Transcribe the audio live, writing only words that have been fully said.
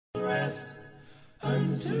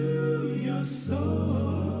to your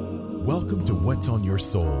soul. Welcome to What's on Your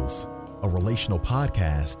Souls, a relational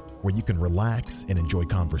podcast where you can relax and enjoy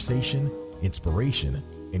conversation, inspiration,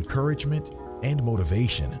 encouragement, and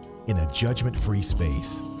motivation in a judgment-free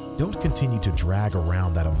space. Don't continue to drag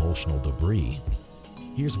around that emotional debris.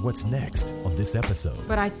 Here's what's next on this episode.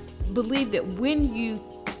 But I believe that when you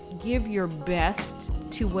give your best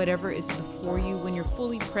to whatever is before you, when you're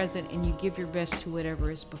fully present and you give your best to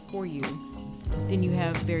whatever is before you, then you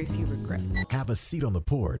have very few regrets. Have a seat on the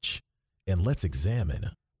porch and let's examine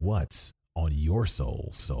what's on your soul.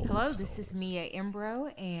 Hello, this is Mia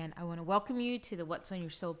Mbroh, and I want to welcome you to the What's on Your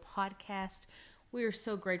Soul podcast. We are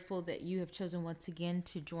so grateful that you have chosen once again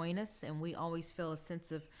to join us, and we always feel a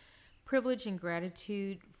sense of privilege and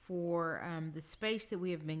gratitude for the space that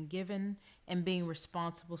we have been given and being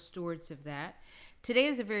responsible stewards of that. Today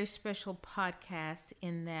is a very special podcast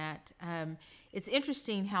in that it's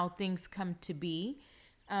interesting how things come to be.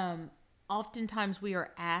 Oftentimes we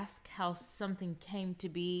are asked how something came to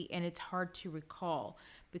be, and it's hard to recall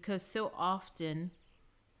because so often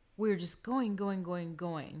we're just going,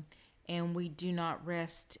 and we do not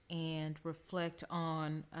rest and reflect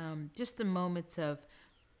on just the moments of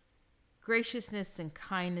graciousness and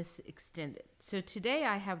kindness extended. So today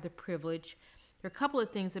I have the privilege. There are a couple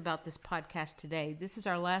of things about this podcast today. This is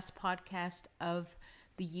our last podcast of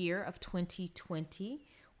the year of 2020,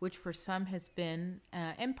 which for some has been,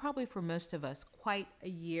 and probably for most of us, quite a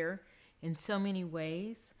year in so many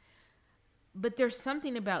ways. But there's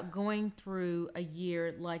something about going through a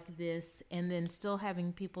year like this and then still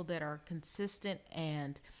having people that are consistent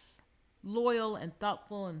and loyal and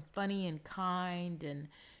thoughtful and funny and kind and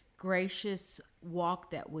gracious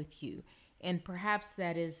walk that with you. And perhaps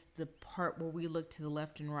that is the part where we look to the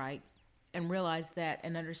left and right and realize that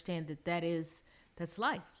and understand that that's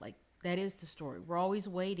life. Like that is the story. We're always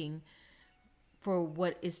waiting for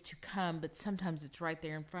what is to come, but sometimes it's right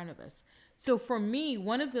there in front of us. So for me,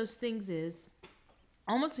 one of those things is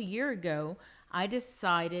almost a year ago, I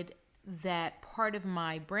decided that part of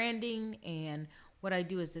my branding and what I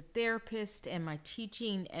do as a therapist and my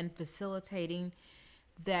teaching and facilitating,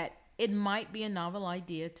 that it might be a novel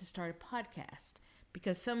idea to start a podcast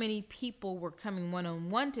because so many people were coming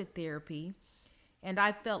one-on-one to therapy, and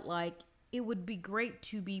I felt like it would be great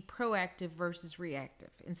to be proactive versus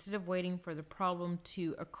reactive. Instead of waiting for the problem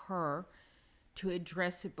to occur, to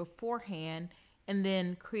address it beforehand and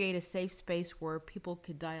then create a safe space where people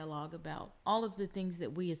could dialogue about all of the things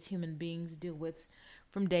that we as human beings deal with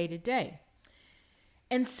from day to day.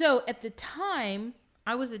 And so at the time,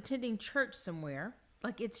 I was attending church somewhere.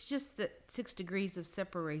 Like it's just the 6 degrees of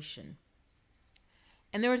separation.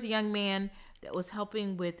 And there was a young man that was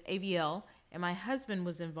helping with AVL, and my husband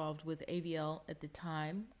was involved with AVL at the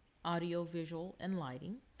time, audio, visual, and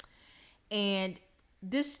lighting. And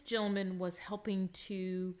this gentleman was helping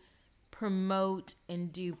to promote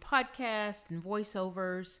and do podcasts and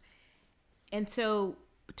voiceovers. And so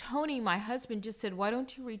Tony, my husband, just said, why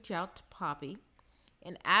don't you reach out to Papy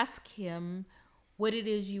and ask him what it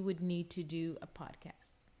is you would need to do a podcast.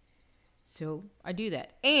 So I do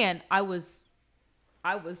that. And I was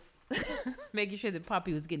making sure that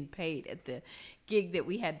Papy was getting paid at the gig that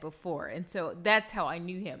we had before. And so that's how I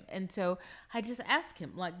knew him. And so I just asked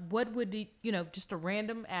him, like, what would he, just a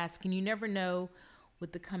random ask. And you never know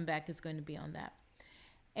what the comeback is going to be on that.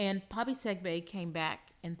 And Papy Saygbay came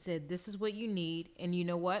back and said, this is what you need. And you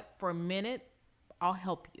know what? For a minute, I'll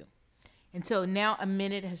help you. And so now a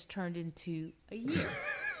minute has turned into a year.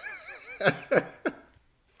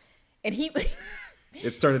 And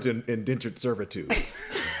it's turned into indentured servitude.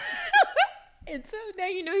 And so now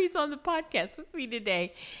he's on the podcast with me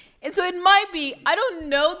today. And so it might be, I don't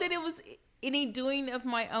know that it was any doing of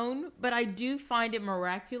my own, but I do find it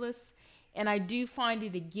miraculous. And I do find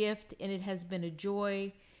it a gift, and it has been a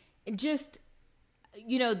joy. And just,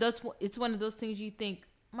 it's one of those things you think,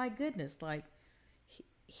 my goodness, like,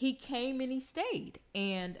 he came and he stayed,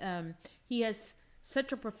 and he has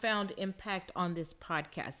such a profound impact on this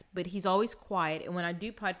podcast, but he's always quiet. And when I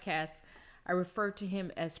do podcasts, I refer to him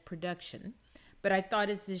as production, but I thought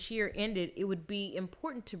as this year ended, it would be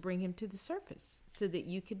important to bring him to the surface so that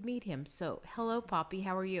you could meet him. So hello, Papy.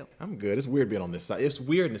 How are you? I'm good. It's weird being on this side. It's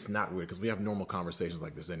weird and it's not weird because we have normal conversations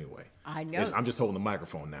like this anyway. I know. I'm just holding the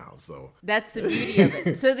microphone now. So that's the beauty of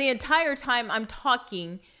it. So the entire time I'm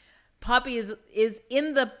talking, Papy is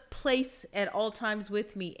in the place at all times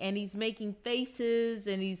with me, and he's making faces,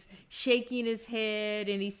 and he's shaking his head,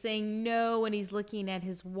 and he's saying no, and he's looking at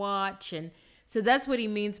his watch, and so that's what he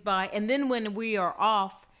means by, and then when we are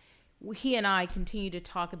off, he and I continue to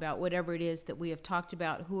talk about whatever it is that we have talked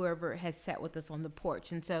about, whoever has sat with us on the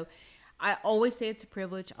porch. And so I always say it's a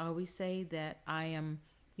privilege. I always say that I am,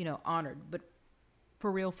 honored. But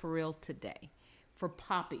for real today, for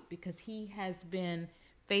Papy, because he has been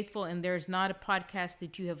faithful, and there's not a podcast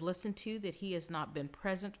that you have listened to that he has not been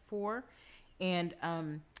present for. And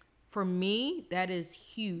for me, that is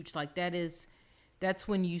huge. Like that's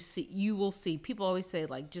when you will see. People always say,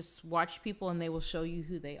 like, just watch people and they will show you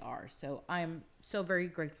who they are. So I'm so very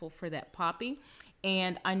grateful for that, Papy.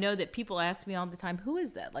 And I know that people ask me all the time, who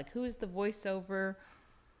is that? Like, who is the voiceover?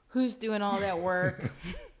 Who's doing all that work?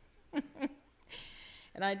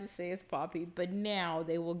 And I just say it's Papy. But now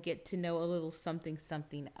they will get to know a little something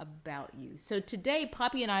about you. So today,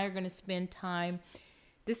 Papy and I are going to spend time.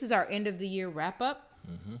 This is our end of the year wrap up.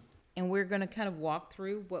 Mm-hmm. And we're going to kind of walk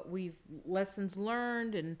through what lessons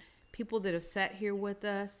learned and people that have sat here with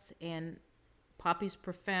us, and Papy's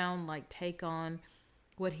profound take on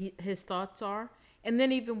what his thoughts are, and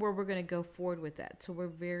then even where we're going to go forward with that. So we're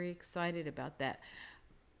very excited about that.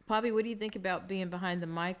 Papy, what do you think about being behind the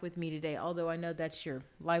mic with me today? Although I know that's your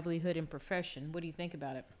livelihood and profession. What do you think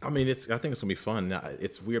about it? I mean, I think it's going to be fun. Now,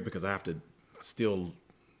 it's weird because I have to still,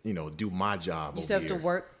 do my job. You still have to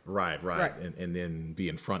work. Right. And then be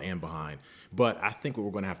in front and behind. But I think what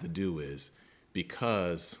we're going to have to do is,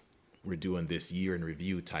 because we're doing this year in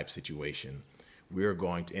review type situation, we're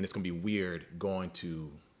going to, and it's going to be weird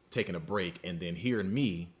taking a break and then hearing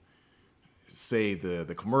me say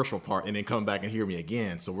the commercial part and then come back and hear me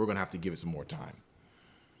again. So we're going to have to give it some more time.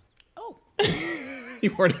 Oh.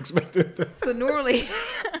 You weren't expecting that. So normally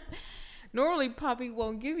Papy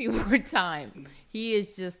won't give you more time. He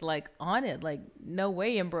is just on it, no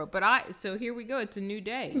way, Mbroh. But so here we go. It's a new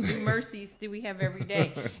day. New mercies do we have every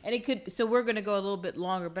day. And so we're going to go a little bit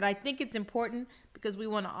longer, but I think it's important because we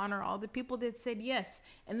want to honor all the people that said yes.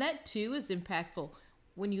 And that too is impactful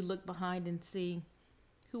when you look behind and see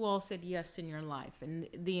who all said yes in your life and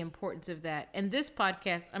the importance of that. And this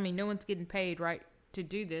podcast, I mean, no one's getting paid, right, to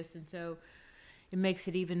do this. And so it makes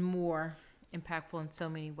it even more impactful in so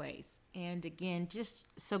many ways. And again, just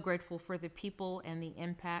so grateful for the people and the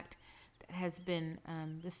impact that has been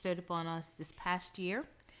bestowed upon us this past year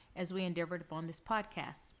as we endeavored upon this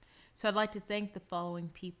podcast. So I'd like to thank the following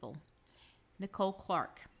people: Nicole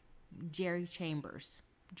Clark, Jerry Chambers,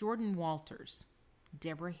 Jordan Walters,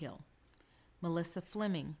 Deborah Hill, Melissa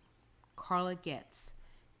Fleming, Carla Getz,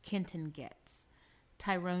 Kenton Getz,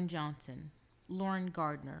 Tyrone Johnson, Lauren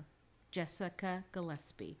Gardner, Jessica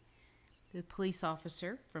Gillespie, the police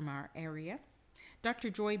officer from our area, Dr.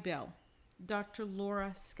 Joy Bell, Dr.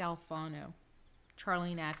 Laura Scalfano,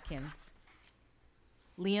 Charlene Atkins,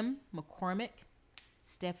 Liam McCormick,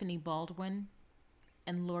 Stephanie Baldwin,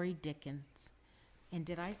 and Lori Dickens. And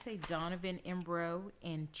did I say Donovan Mbroh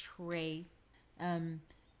and Trey?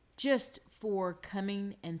 Just for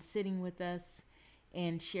coming and sitting with us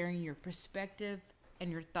and sharing your perspective and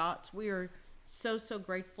your thoughts. We are so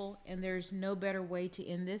grateful, and there's no better way to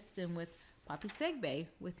end this than with Papy Saygbay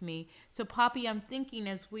with me. So Papy, I'm thinking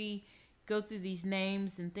as we go through these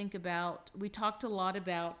names and we talked a lot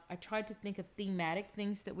about, I tried to think of thematic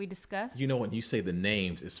things that we discussed. When you say the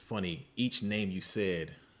names, it's funny. Each name you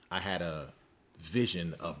said, I had a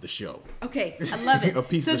vision of the show. Okay, I love it. A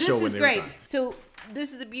piece of the show. So this is great. So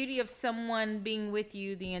this is the beauty of someone being with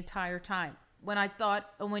you the entire time.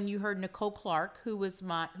 When you heard Nicole Clark, who is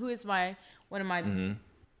one of my, mm-hmm.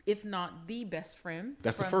 if not the best friend.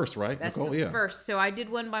 That's the first, right? That's Nicole, the first. So I did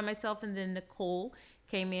one by myself, and then Nicole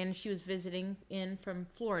came in. She was visiting in from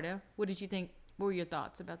Florida. What did you think? What were your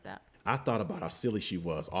thoughts about that? I thought about how silly she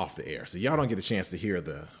was off the air. So y'all don't get a chance to hear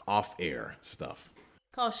the off-air stuff.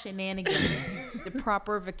 Called shenanigans. The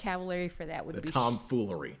proper vocabulary for that would be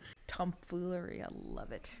tomfoolery. Tomfoolery. I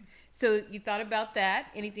love it. So you thought about that.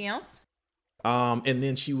 Anything else? And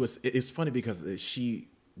then it's funny because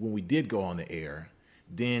when we did go on the air,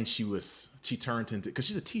 then she turned into, because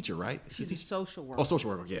she's a teacher, right? She's a social worker. Oh, social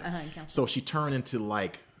worker, yeah. Uh-huh, so she turned into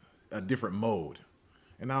a different mode.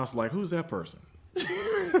 And I was like, who's that person?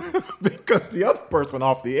 Because the other person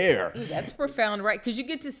off the air. Ooh, that's profound, right? Because you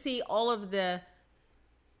get to see all of the,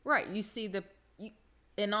 right, you see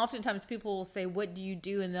and oftentimes people will say, what do you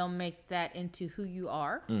do? And they'll make that into who you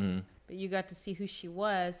are. Mm-hmm. But you got to see who she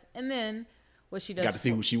was. And then what she does. Got to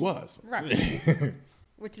see who she was. Right.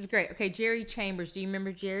 Which is great. Okay, Jerry Chambers. Do you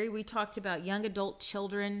remember Jerry? We talked about young adult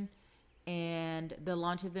children and the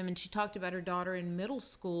launch of them. And she talked about her daughter in middle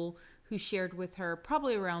school who shared with her,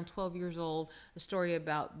 probably around 12 years old, a story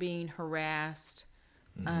about being harassed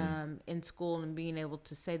in school and being able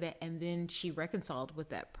to say that. And then she reconciled with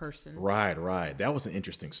that person. Right. That was an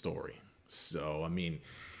interesting story. So, I mean,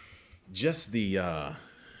 just the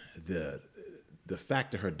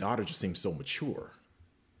fact that her daughter just seemed so mature.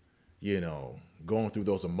 going through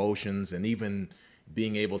those emotions, and even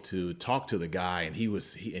being able to talk to the guy, and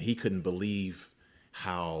he couldn't believe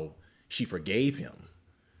how she forgave him.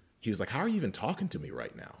 He was like, how are you even talking to me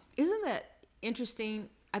right now? Isn't that interesting?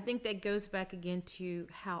 I think that goes back again to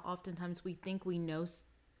how oftentimes we think we know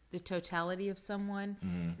the totality of someone,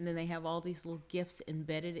 and then they have all these little gifts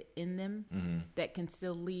embedded in them that can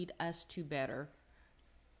still lead us to better.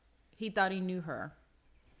 He thought he knew her,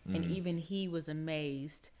 and even he was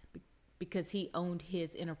amazed because he owned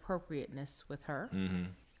his inappropriateness with her.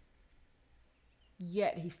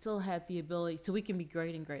 Yet he still had the ability, so we can be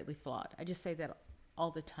great and greatly flawed. I just say that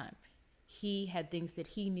all the time. He had things that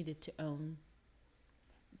he needed to own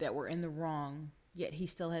that were in the wrong, yet he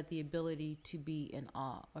still had the ability to be in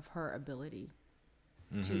awe of her ability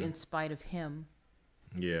to, in spite of him,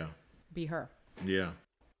 be her. Yeah.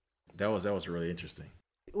 That was really interesting.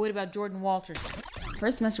 What about Jordan Walters?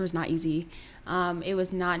 First semester was not easy. It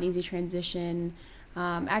was not an easy transition.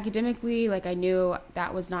 Academically, like, I knew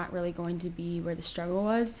that was not really going to be where the struggle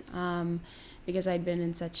was, because I'd been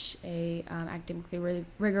in such a academically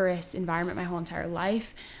rigorous environment my whole entire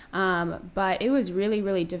life. But it was really,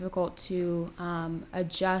 really difficult to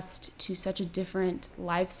adjust to such a different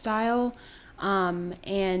lifestyle,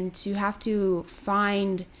 and to have to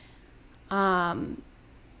find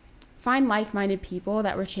like-minded people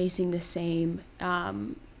that were chasing the same,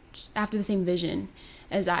 after the same vision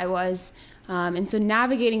as I was. And so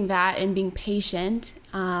navigating that and being patient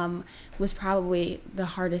was probably the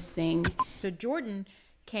hardest thing. So Jordan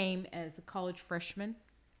came as a college freshman,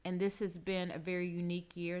 and this has been a very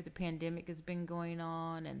unique year. The pandemic has been going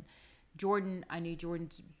on, and I knew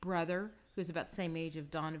Jordan's brother, who's about the same age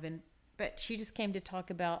of Donovan, but she just came to talk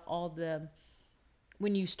about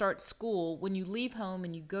when you start school, when you leave home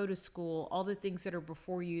and you go to school, all the things that are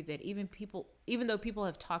before you that even though people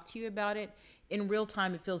have talked to you about it, in real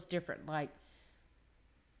time it feels different, like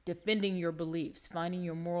defending your beliefs, finding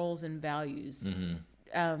your morals and values.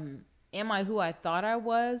 Am I who I thought I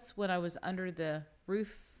was when I was under the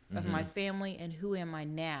roof of my family, and who am I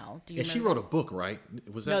now? Do you remember? She wrote a book, right?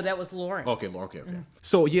 Was that? No, that was Lauren. Okay.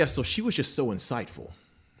 So she was just so insightful.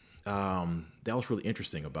 That was really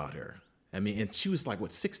interesting about her. I mean, and she was like,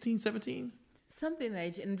 what, 16, 17? Something that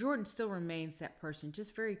age. And Jordan still remains that person,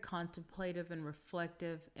 just very contemplative and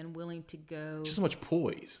reflective and willing to go. Just so much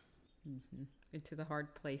poise. Into the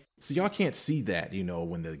hard place. So y'all can't see that,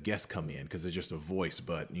 when the guests come in, because they're just a voice,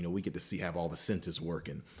 but, we get to have all the senses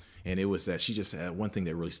working. And it was that she just had one thing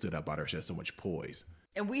that really stood out about her. She had so much poise.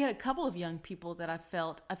 And we had a couple of young people that I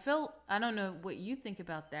felt, I don't know what you think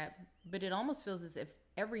about that, but it almost feels as if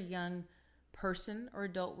every young person or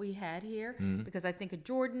adult we had here, because I think of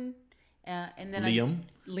Jordan, and then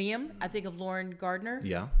Liam, I think of Lauren Gardner,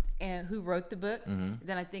 who wrote the book.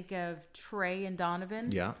 Then I think of Trey and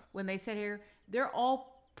Donovan, when they sit here. They're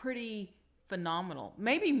all pretty phenomenal,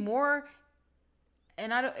 maybe more,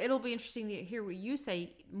 and it'll be interesting to hear what you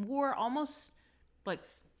say, more almost like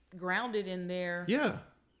grounded in their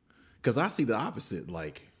because I see the opposite,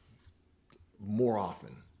 like, more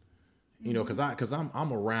often, because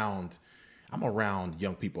I'm around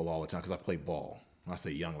young people all the time, because I play ball. When I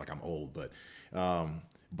say young, like I'm old, but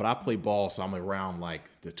I play ball, so I'm around like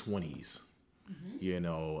the 20s,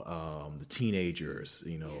 the teenagers,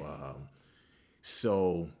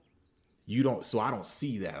 so I don't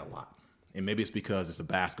see that a lot. And maybe it's because it's a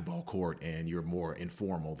basketball court and you're more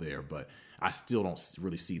informal there, but I still don't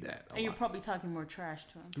really see that. And you're probably talking more trash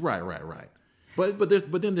to them. Right.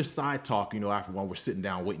 But then there's side talk, after when we're sitting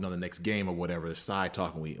down waiting on the next game or whatever, there's side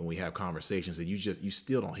talk and we have conversations, and you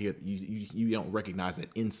still don't hear, you don't recognize that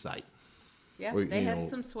insight. Yeah, they had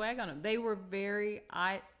some swag on them. They were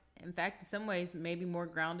in fact, in some ways, maybe more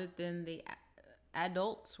grounded than the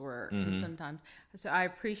adults were sometimes. So I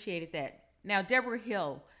appreciated that. Now, Deborah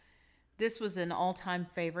Hill, this was an all-time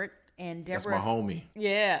favorite, and Deborah, that's my homie.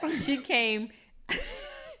 Yeah, she came. She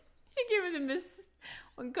gave me the miss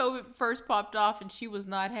when COVID first popped off, and she was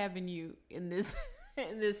not having you in this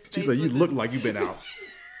space. She said, "You look like you've been out."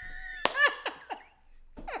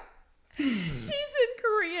 She's in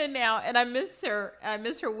Korea now, and I miss her. I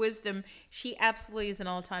miss her wisdom. She absolutely is an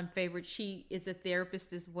all-time favorite. She is a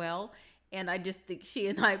therapist as well, and I just think she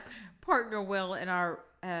and I partner well in our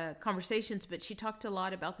conversations. But she talked a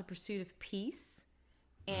lot about the pursuit of peace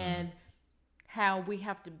and how we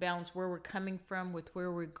have to balance where we're coming from with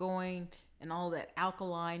where we're going, and all that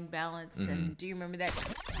alkaline balance. And do you remember that?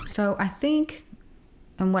 So I think,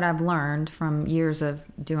 and what I've learned from years of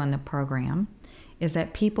doing the program, is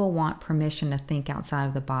that people want permission to think outside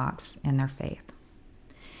of the box in their faith.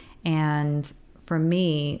 And for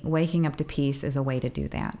me, waking up to peace is a way to do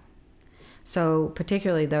that. So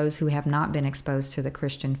particularly those who have not been exposed to the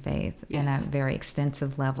Christian faith in a very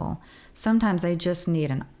extensive level, sometimes they just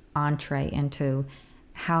need an entree into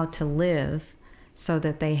how to live so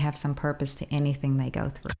that they have some purpose to anything they go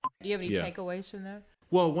through. Do you have any takeaways from that?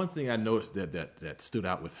 Well, one thing I noticed that stood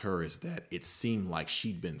out with her is that it seemed like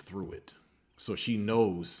she'd been through it. So she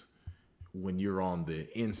knows when you're on the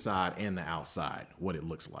inside and the outside what it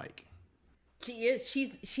looks like. She is.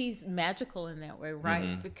 She's magical in that way, right?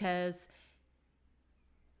 Mm-hmm. Because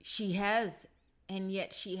she has, and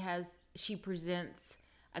yet she presents.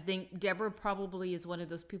 I think Deborah probably is one of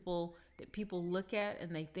those people that people look at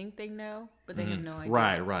and they think they know, but they have no idea.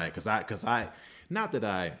 Right. Because I, not that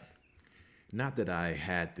I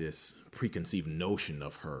had this preconceived notion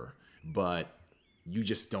of her, but you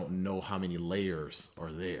just don't know how many layers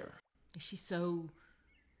are there. She's so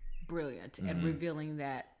brilliant at revealing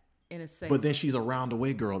that in a sense. But then she's a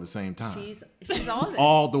round-the-way girl at the same time. She's all that.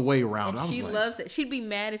 All the way around. And she loves it. She'd be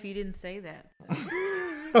mad if you didn't say that.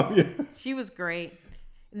 Oh, yeah. She was great.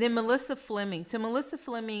 And then Melissa Fleming. So Melissa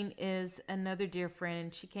Fleming is another dear friend,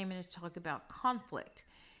 and she came in to talk about conflict.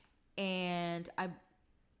 And I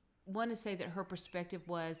want to say that her perspective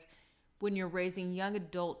was when you're raising young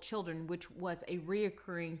adult children, which was a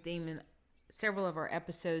reoccurring theme in several of our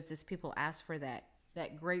episodes as people ask for that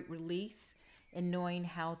great release and knowing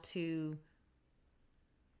how to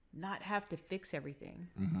not have to fix everything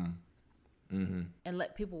and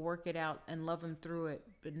let people work it out and love them through it,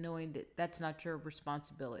 but knowing that that's not your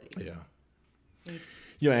responsibility. Yeah.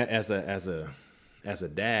 You know, as a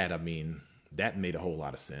dad, I mean, that made a whole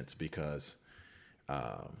lot of sense because,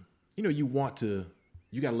 you know, you got to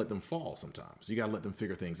let them fall sometimes. You got to let them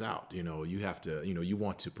figure things out. You know, you have to, you know, you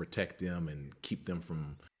want to protect them and keep them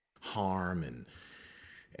from harm and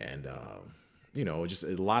you know, just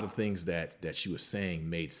a lot of things that she was saying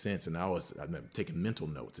made sense. And I'm taking mental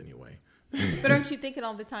notes anyway. But aren't you thinking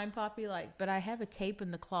all the time, Poppy, like, but I have a cape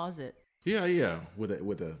in the closet. Yeah. With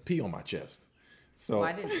a P on my chest. So well,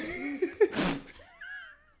 I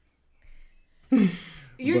didn't.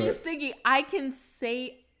 You're just thinking, I can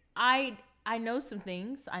say, I know some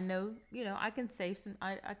things. I know, you know, I can say some,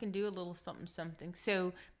 I can do a little something.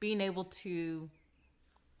 So being able to,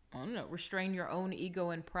 I don't know, restrain your own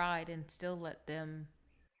ego and pride and still let them.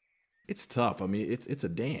 It's tough. I mean, it's a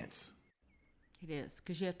dance. It is,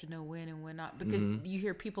 because you have to know when and when not. Because you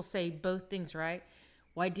hear people say both things, right?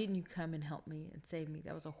 Why didn't you come and help me and save me?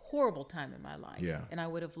 That was a horrible time in my life. Yeah. And I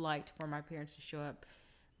would have liked for my parents to show up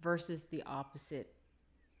versus the opposite.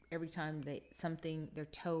 Every time their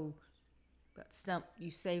toe got stumped, you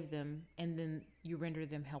save them and then you render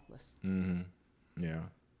them helpless. Mm-hmm. Yeah.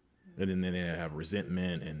 And then they have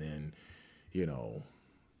resentment and then, you know,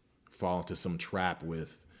 fall into some trap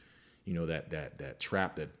with, you know, that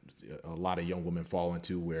trap that a lot of young women fall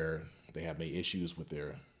into where they have made issues with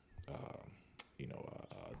their,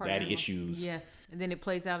 daddy issues. Yes. And then it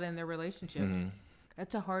plays out in their relationships. Mm-hmm.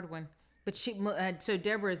 That's a hard one. But so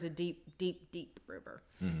Deborah is a deep river.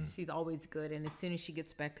 Mm-hmm. She's always good. And as soon as she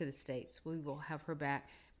gets back to the States, we will have her back.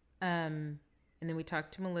 And then we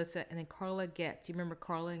talked to Melissa and then Carla Getz. You remember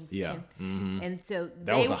Carla? Yeah. Mm-hmm. And so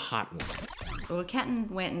that was a hot one. Well, Kenton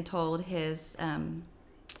went and told his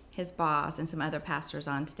boss and some other pastors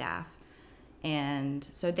on staff. And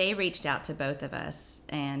so they reached out to both of us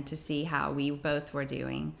and to see how we both were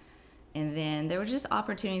doing. And then there were just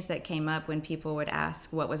opportunities that came up when people would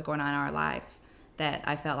ask what was going on in our life that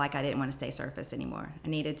I felt like I didn't want to stay surface anymore. I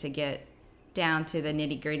needed to get down to the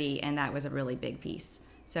nitty gritty, and that was a really big piece.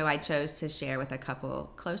 So I chose to share with a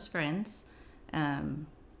couple close friends, and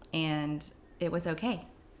it was okay.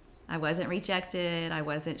 I wasn't rejected, I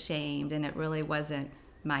wasn't shamed, and it really wasn't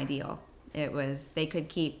my deal. It was, they could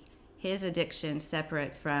keep his addiction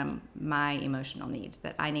separate from my emotional needs,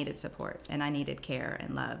 that I needed support and I needed care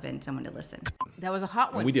and love and someone to listen. That was a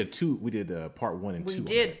hot one. And we did part 1 and 2. We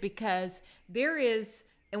did, because there is,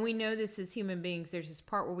 and we know this as human beings, there's this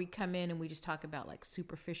part where we come in and we just talk about like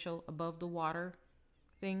superficial, above the water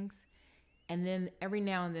things. And then every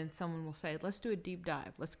now and then someone will say, let's do a deep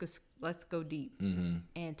dive. Let's go deep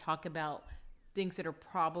and talk about things that are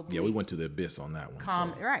probably. Yeah, we went to the abyss on that one.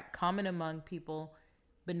 Common among people,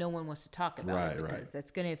 but no one wants to talk about it because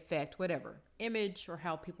that's going to affect whatever image or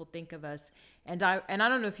how people think of us. And I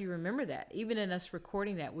don't know if you remember that. Even in us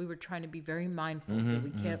recording that, we were trying to be very mindful that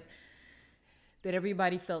we kept, that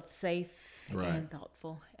everybody felt safe and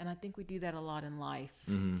thoughtful. And I think we do that a lot in life,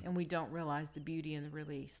 and we don't realize the beauty in the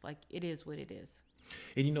release. Like, it is what it is.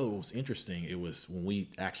 And you know what was interesting? It was when we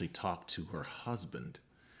actually talked to her husband,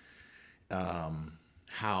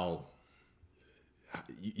 how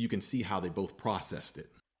you can see how they both processed it.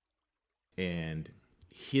 And,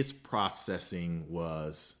 his processing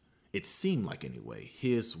was, it seemed like anyway,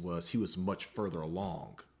 he was much further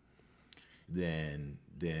along than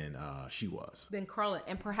she was. Then Carla,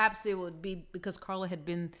 and perhaps it would be because Carla had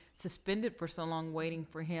been suspended for so long, waiting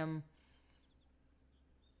for him.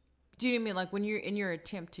 Do you know what I mean? Like when you're in your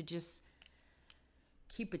attempt to just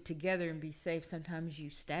keep it together and be safe, sometimes you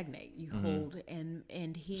stagnate, you hold,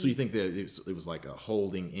 and he. So you think that it was like a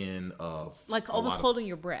holding in of, like almost holding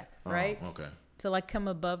your breath, right? Okay. To like come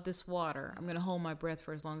above this water, I'm gonna hold my breath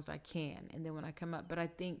for as long as I can, and then when I come up. But I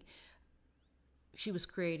think she was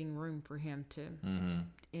creating room for him to,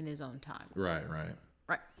 in his own time. Right.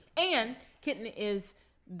 And Kitten is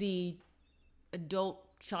the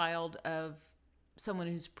adult child of someone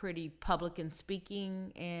who's pretty public in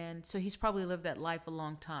speaking, and so he's probably lived that life a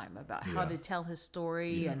long time about how to tell his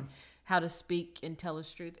story and how to speak and tell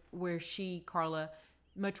his truth, where Carla,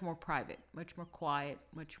 much more private, much more quiet,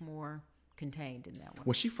 much more contained in that one.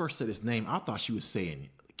 When she first said his name, I thought she was saying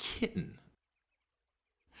Kitten.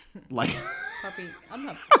 Like Puppy, I'm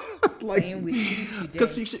not like, playing with you today.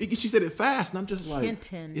 because she said it fast, and I'm just like,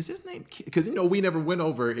 Kenton. Is his name? Because we never went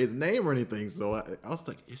over his name or anything, so I was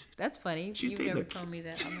like, That's funny. She's You've dating never a told me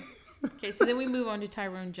that. Okay, so then we move on to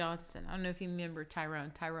Tyrone Johnson. I don't know if you remember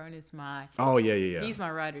Tyrone. Tyrone is yeah. He's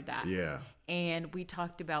my ride or die. Yeah. And we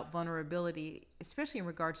talked about vulnerability, especially in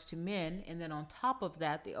regards to men. And then on top of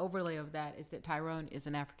that, the overlay of that is that Tyrone is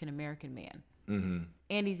an African-American man. Mm-hmm.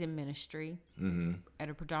 And he's in ministry at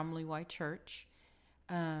a predominantly white church.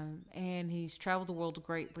 And he's traveled the world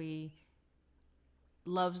greatly,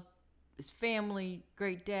 loves his family,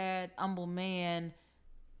 great dad, humble man,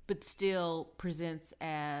 but still presents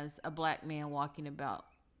as a black man walking about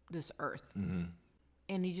this earth. Mm-hmm.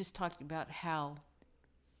 And he just talked about how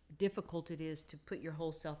difficult it is to put your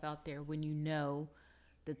whole self out there when you know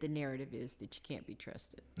that the narrative is that you can't be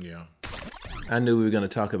trusted. Yeah. I knew we were going to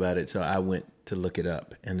talk about it, so I went to look it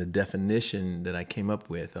up. And the definition that I came up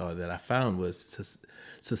with, or that I found, was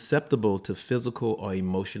susceptible to physical or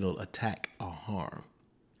emotional attack or harm.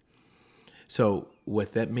 So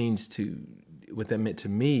what that meant to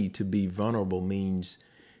me, to be vulnerable, means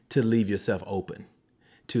to leave yourself open,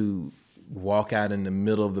 to walk out in the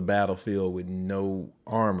middle of the battlefield with no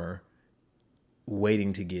armor,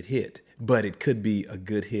 waiting to get hit. But it could be a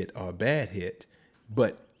good hit or a bad hit,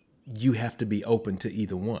 but you have to be open to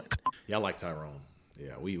either one. Yeah, I like Tyrone.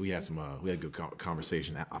 Yeah, we had we had a good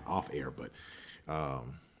conversation off air,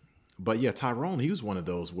 but yeah, Tyrone, he was one of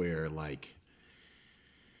those where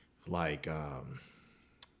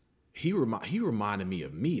he reminded me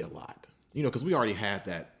of me a lot, because we already had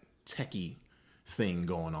that techie thing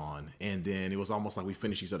going on, and then it was almost like we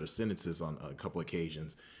finished each other's sentences on a couple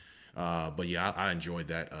occasions. But yeah, I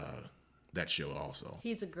enjoyed that show also.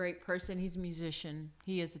 He's a great person. He's a musician.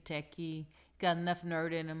 He is a techie. Got enough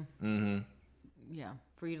nerd in him. Mm-hmm. Yeah,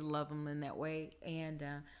 for you to love him in that way. And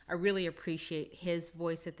I really appreciate his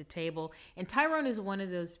voice at the table. And Tyrone is one of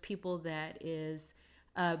those people that is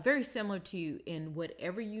very similar to you in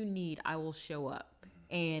whatever you need, I will show up.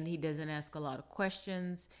 And he doesn't ask a lot of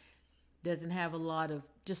questions. Doesn't have a lot of,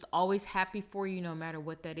 just always happy for you no matter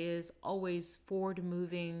what that is. Always forward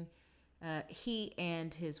moving. He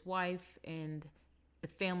and his wife and the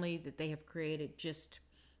family that they have created, just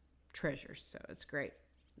treasures. So it's great.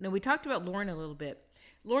 Now, we talked about Lauren a little bit.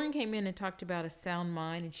 Lauren came in and talked about a sound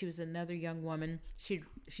mind, and she was another young woman.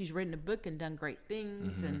 She's written a book and done great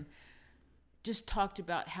things, and just talked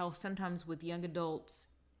about how sometimes with young adults,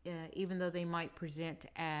 even though they might present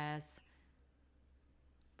as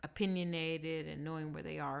opinionated and knowing where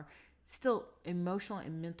they are, still emotional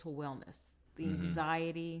and mental wellness, the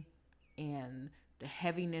anxiety and the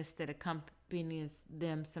heaviness that accompanies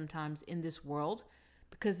them sometimes in this world,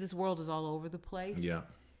 because this world is all over the place. Yeah.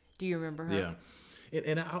 Do you remember her? Yeah.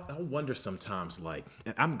 And I wonder sometimes,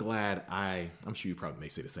 and I'm glad I'm sure you probably may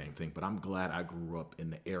say the same thing, but I'm glad I grew up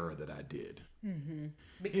in the era that I did. Mm-hmm.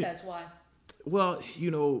 Because why? Well,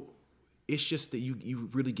 it's just that you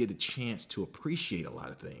really get a chance to appreciate a lot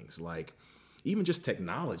of things, like even just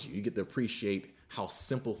technology. You get to appreciate how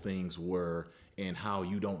simple things were and how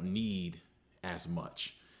you don't need as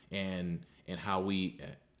much, and how we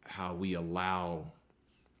allow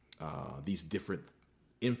these different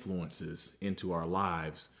influences into our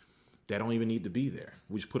lives that don't even need to be there.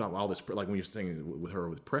 We just put out all this, like when you're saying with her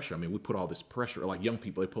with pressure. I mean, we put all this pressure, like young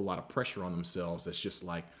people, they put a lot of pressure on themselves. That's just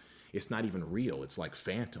like, it's not even real. It's like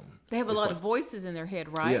phantom. They have a lot of voices in their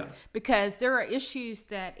head, right? Yeah. Because there are issues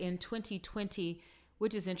that in 2020,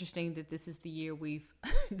 which is interesting that this is the year we've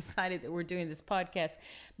decided that we're doing this podcast,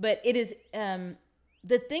 but it is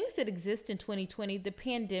the things that exist in 2020. The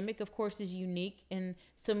pandemic, of course, is unique in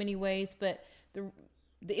so many ways, but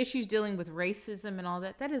the issues dealing with racism and all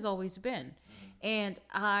that has always been. And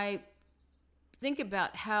I think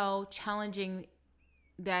about how challenging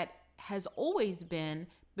that has always been,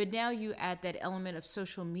 but now you add that element of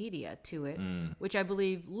social media to it, which I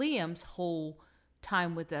believe Liam's whole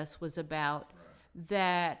time with us was about,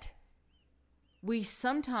 that we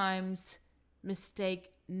sometimes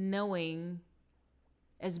mistake knowing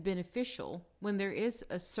as beneficial when there is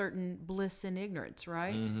a certain bliss in ignorance,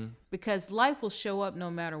 right? Because life will show up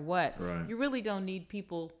no matter what. Right. You really don't need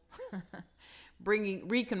people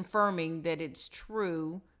reconfirming that it's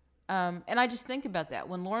true. And I just think about that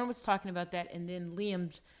when Lauren was talking about that, and then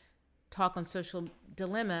Liam's talk on Social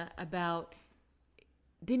Dilemma about,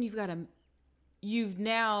 then you've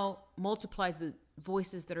now multiplied the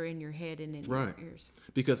voices that are in your head and in your ears.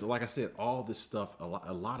 Because like I said, all this stuff,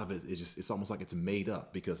 a lot of it is just, it's almost like it's made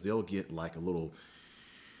up, because they'll get like a little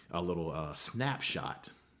snapshot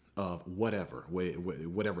of whatever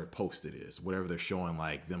posted is, whatever they're showing,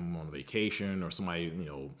 like them on vacation, or somebody,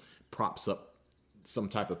 props up some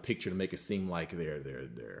type of picture to make it seem like they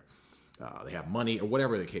have money, or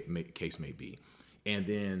whatever the case may be. And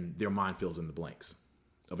then their mind fills in the blanks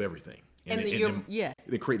of everything.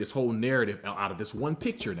 They create this whole narrative out of this one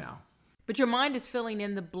picture now. But your mind is filling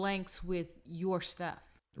in the blanks with your stuff.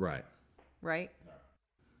 Right. Right?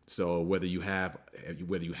 So whether you have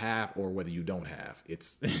or whether you don't have,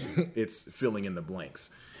 it's it's filling in the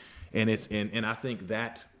blanks. And I think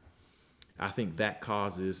that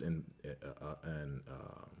causes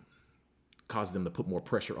causes them to put more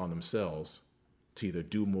pressure on themselves to either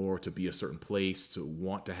do more, to be a certain place, to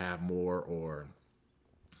want to have more, or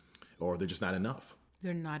they're just not enough.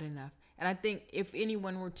 They're not enough. And I think if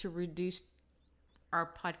anyone were to reduce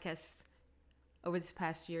our podcasts over this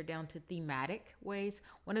past year down to thematic ways,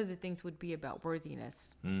 one of the things would be about worthiness.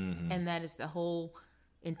 And that is the whole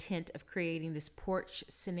intent of creating this porch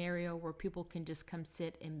scenario where people can just come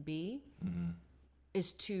sit and be,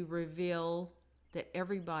 is to reveal that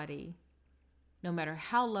everybody, no matter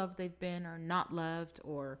how loved they've been or not loved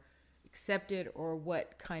or accepted, or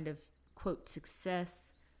what kind of, quote,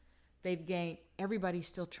 success they've gained, everybody's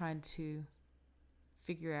still trying to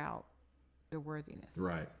figure out their worthiness.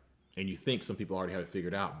 Right. And you think some people already have it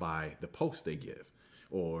figured out by the post they give,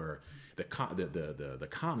 or the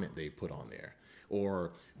comment they put on there.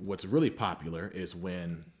 Or what's really popular is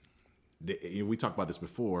when we talked about this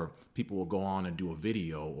before, people will go on and do a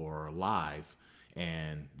video or a live,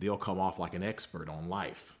 and they'll come off like an expert on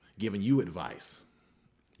life, giving you advice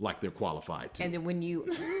like they're qualified to. And then when you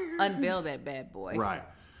unveil that bad boy, right?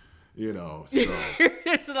 So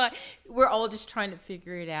it's like we're all just trying to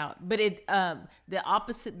figure it out. But the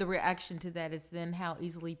opposite, the reaction to that is then how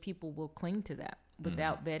easily people will cling to that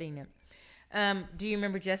without vetting it. Do you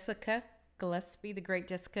remember Jessica Gillespie, the great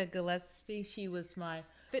Jessica Gillespie? She was my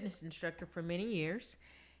fitness instructor for many years,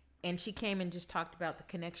 and she came and just talked about the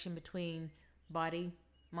connection between body,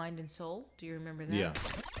 mind, and soul. Do you remember that? Yeah.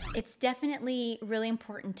 It's definitely really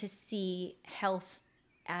important to see health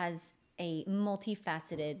as a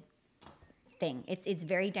multifaceted thing. It's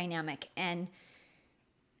very dynamic, and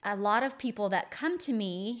a lot of people that come to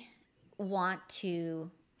me want to,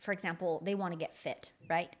 for example, they want to get fit,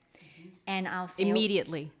 right? And I'll say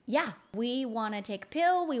immediately, yeah, we want to take a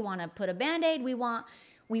pill, we want to put a Band-Aid, we want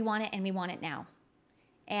it, and we want it now.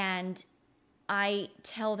 And I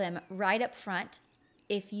tell them right up front,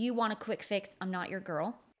 if you want a quick fix, I'm not your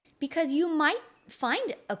girl, because you might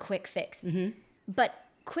find a quick fix, but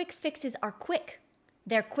quick fixes are quick.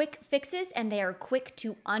 They're quick fixes, and they are quick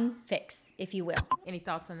to unfix, if you will. Any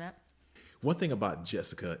thoughts on that? One thing about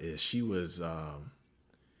Jessica is she was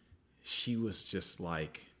just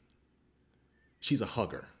like, she's a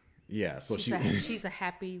hugger. Yeah. So she's a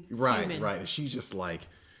happy right, human. right. And she's just like,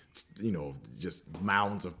 just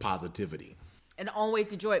mounds of positivity. And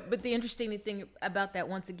always enjoy it. But the interesting thing about that,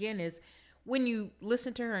 once again, is when you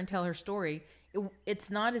listen to her and tell her story, it's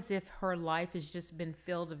not as if her life has just been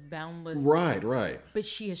filled of boundless. Right. But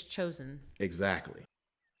she has chosen. Exactly.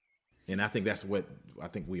 And I think that's what I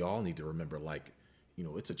think we all need to remember. Like,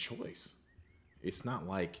 it's a choice. It's not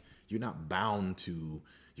like you're not bound to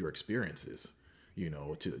your experiences,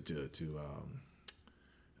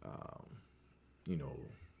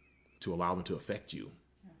 to allow them to affect you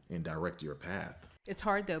and direct your path. It's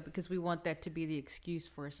hard though, because we want that to be the excuse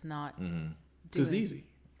for us not doing. It's easy.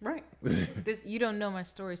 Right. You don't know my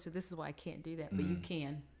story, so this is why I can't do that, but you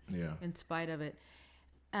can. Yeah. In spite of it.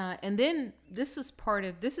 And then this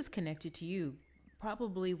is connected to you.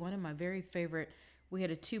 Probably one of my very favorite. We had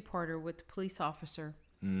a 2-parter with the police officer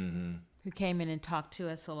who came in and talked to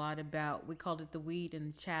us a lot about, we called it the weed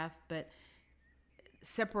and the chaff, but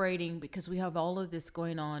separating, because we have all of this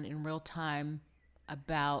going on in real time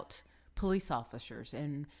about police officers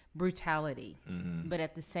and brutality, but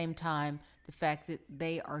at the same time, the fact that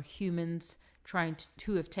they are humans trying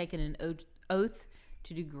to have taken an oath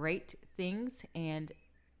to do great things, and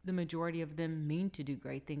the majority of them mean to do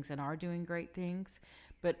great things and are doing great things,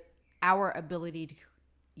 but our ability to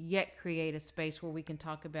yet create a space where we can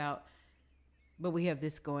talk about, but we have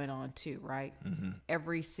this going on too, right?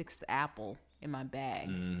 Every sixth apple in my bag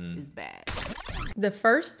is bad. The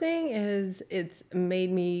first thing is it's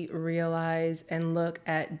made me realize and look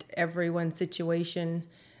at everyone's situation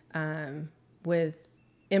with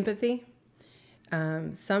empathy.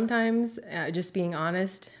 Sometimes, just being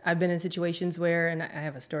honest, I've been in situations where, and I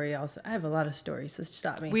have a story also. I have a lot of stories, so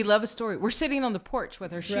stop me. We love a story. We're sitting on the porch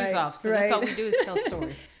with our shoes off, so that's all we do is tell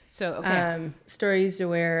stories. So, okay. Stories to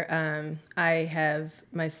where I have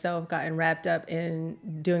myself gotten wrapped up in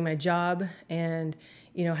doing my job and,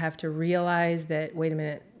 have to realize that, wait a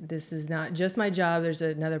minute, this is not just my job. There's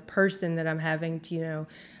another person that I'm having to,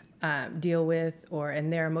 deal with,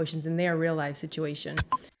 and their emotions in their real life situation.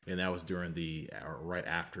 And that was during right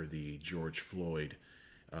after the George Floyd,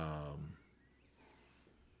 I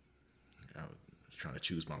was trying to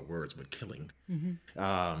choose my words, but killing.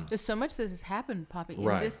 There's so much that has happened, Papy.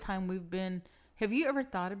 Right. And this time have you ever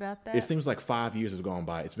thought about that? It seems like 5 years have gone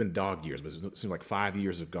by. It's been dog years, but it seems like 5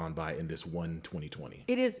 years have gone by in this one 2020.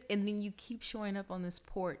 It is. And then you keep showing up on this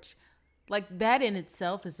porch. Like, that in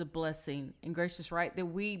itself is a blessing and gracious, right? That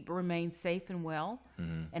we remain safe and well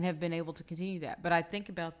and have been able to continue that. But I think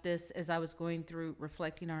about this as I was going through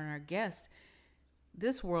reflecting on our guest.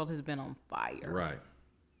 This world has been on fire. Right.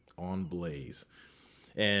 On blaze.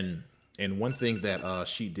 And one thing that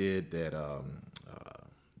she did that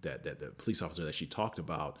the police officer that she talked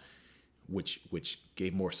about, which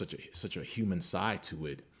gave more such a human side to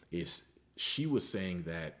it, is she was saying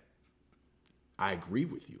that I agree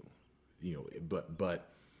with you. But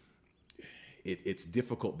it's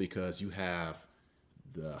difficult because you have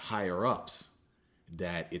the higher ups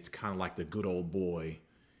that it's kind of like the good old boy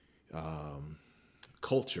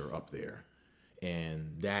culture up there,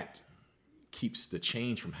 and that keeps the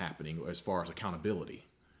change from happening as far as accountability.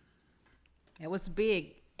 It was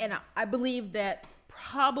big, and I believe that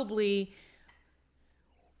probably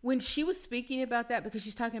when she was speaking about that, because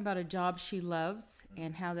she's talking about a job she loves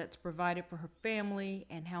and how that's provided for her family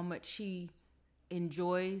and how much she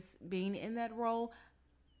enjoys being in that role.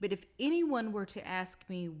 But if anyone were to ask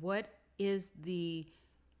me what is the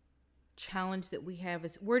challenge that we have,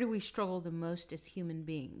 is where do we struggle the most as human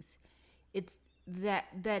beings? It's that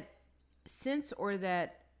sense, or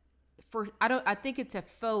that I think it's a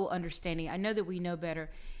faux understanding. I know that we know better,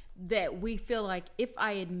 that we feel like if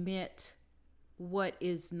I admit what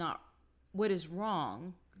is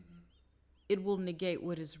wrong, it will negate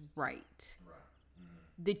what is right.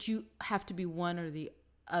 That you have to be one or the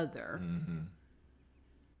other.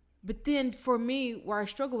 But then for me, where I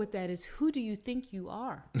struggle with that is, who do you think you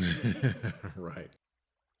are? Right.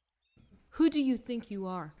 Who do you think you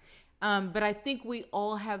are? But I think we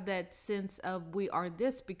all have that sense of we are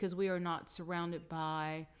this because we are not surrounded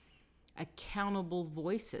by accountable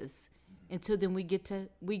voices. And so then we get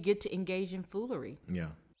to engage in foolery. Yeah.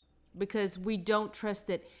 Because we don't trust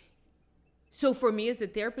that. So for me as a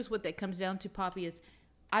therapist, what that comes down to, Papy, is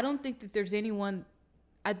I don't think that there's anyone.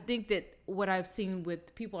 I think that what I've seen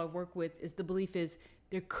with people I work with is the belief is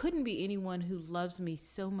there couldn't be anyone who loves me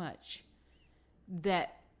so much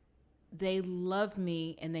that they love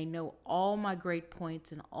me and they know all my great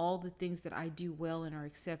points and all the things that I do well and are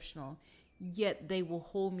exceptional, yet they will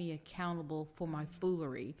hold me accountable for my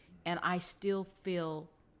foolery. And I still feel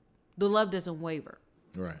the love doesn't waver.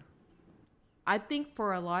 Right. I think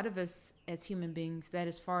for a lot of us as human beings, that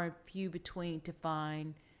is far and few between to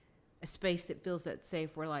find a space that feels that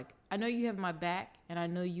safe. Where like, I know you have my back and I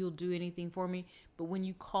know you'll do anything for me, but when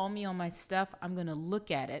you call me on my stuff, I'm going to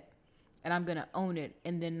look at it and I'm going to own it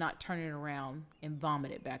and then not turn it around and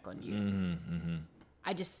vomit it back on you.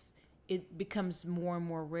 It becomes more and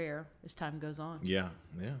more rare as time goes on. Yeah.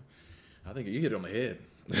 I think you hit it on the head.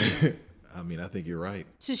 I mean, I think you're right.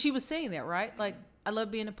 So she was saying that, right? Like, I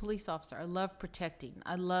love being a police officer. I love protecting.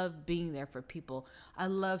 I love being there for people. I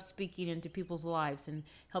love speaking into people's lives and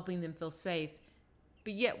helping them feel safe.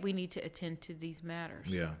 But yet we need to attend to these matters.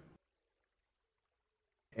 Yeah.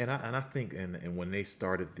 And I think and when they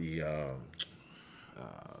started the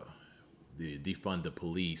defund the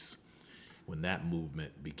police, when that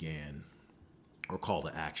movement began, or call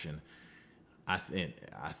to action, I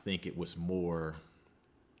think it was more.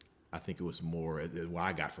 I think it was more, what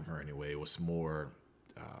I got from her anyway, it was more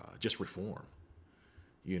just reform.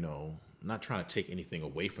 not trying to take anything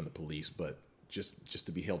away from the police, but just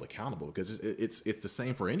to be held accountable, because it's the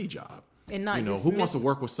same for any job. And not who wants to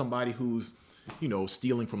work with somebody who's,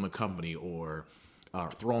 stealing from the company, or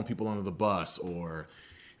throwing people under the bus, or,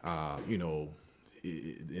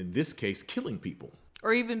 in this case, killing people.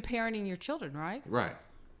 Or even parenting your children, right? Right.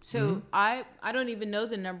 So I don't even know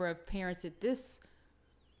the number of parents at this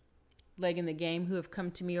leg in the game who have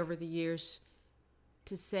come to me over the years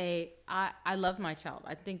to say, I love my child.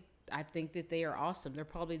 I think that they are awesome. They're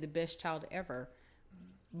probably the best child ever,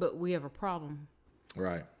 but we have a problem.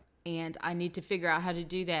 Right. And I need to figure out how to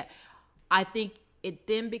do that. I think it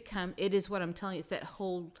then it is what I'm telling you, it's that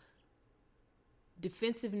whole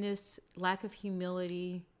defensiveness, lack of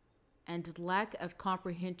humility, and lack of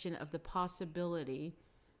comprehension of the possibility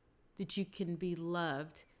that you can be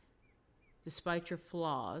loved despite your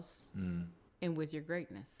flaws and with your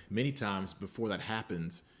greatness. Many times before that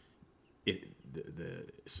happens,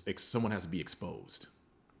 someone has to be exposed.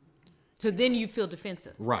 So then you feel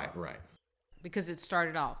defensive. Right. Because it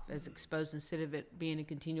started off as exposed instead of it being a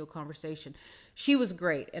continual conversation. She was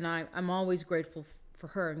great, and I'm always grateful for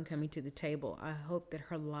her and coming to the table. I hope that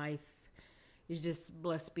her life is just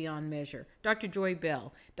blessed beyond measure. Dr. Joy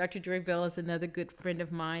Bell. Dr. Joy Bell is another good friend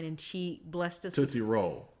of mine, and she blessed us Tootsie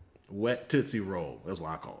Roll. Wet Tootsie Roll. That's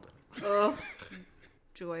what I called it. Oh,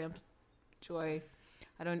 Joy.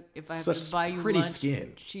 I don't, if I have Such to buy you pretty lunch,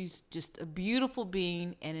 skin. She's just a beautiful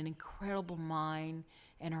being and an incredible mind,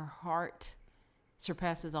 and her heart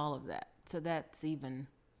surpasses all of that. So that's even,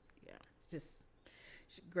 just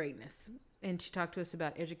greatness. And she talked to us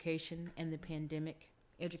about education and the pandemic,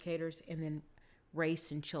 educators, and then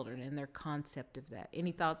race and children and their concept of that.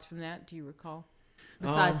 Any thoughts from that? Do you recall?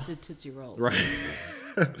 Besides the Tootsie Roll. Right.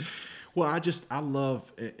 Well, I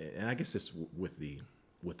love, and I guess it's with the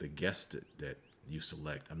guests that you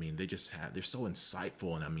select. I mean, they're so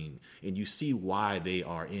insightful, and and you see why they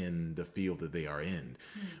are in the field that they are in.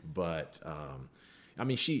 But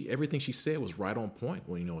everything she said was right on point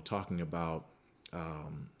when, talking about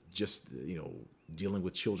dealing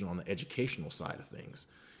with children on the educational side of things.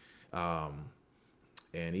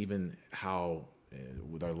 And even how,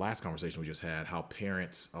 with our last conversation we just had, how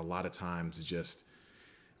parents a lot of times just,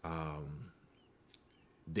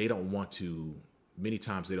 many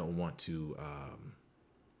times they don't want to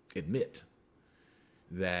admit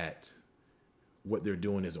that what they're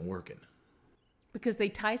doing isn't working. Because they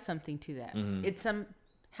tie something to that. Mm-hmm. It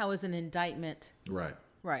somehow is an indictment. Right,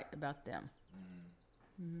 about them.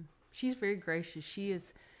 Mm-hmm. She's very gracious.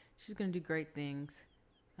 She's going to do great things.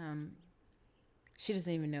 She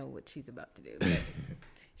doesn't even know what she's about to do. But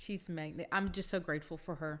she's magnificent. I'm just so grateful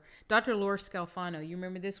for her. Dr. Laura Scalfano, you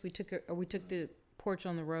remember this? We took the porch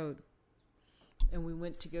on the road, and we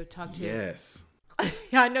went to go talk to Yes.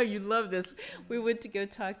 I know you love this. We went to go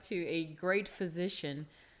talk to a great physician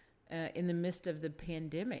in the midst of the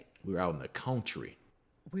pandemic. We were out in the country.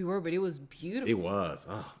 We were, but it was beautiful. It was.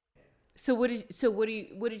 Oh. So what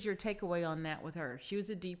did your takeaway on that with her? She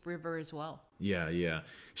was a Deep River as well. Yeah.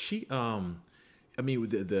 She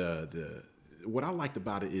the what I liked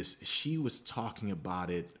about it is she was talking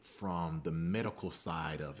about it from the medical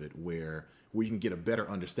side of it, where you can get a better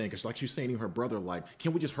understanding. Because like she was saying to her brother, like,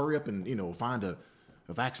 can we just hurry up and find a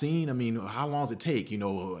vaccine? How long does it take?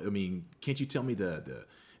 Can't you tell me the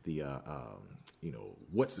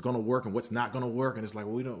what's going to work and what's not going to work? And it's like,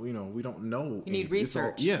 well, we don't know. You need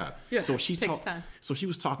research. Yeah. So takes time. So she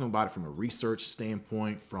was talking about it from a research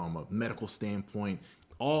standpoint, from a medical standpoint,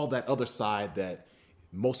 all that other side that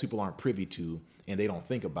most people aren't privy to and they don't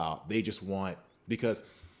think about. They just want, because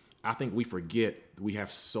I think we forget we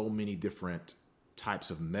have so many different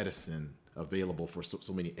types of medicine available for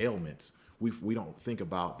so many ailments. We don't think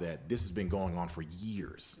about that this has been going on for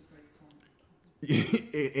years.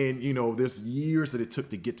 And there's years that it took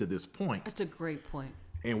to get to this point. That's a great point.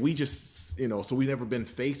 And we just, so we've never been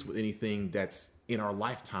faced with anything that's in our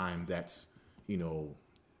lifetime that's,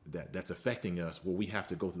 that's affecting us, where we have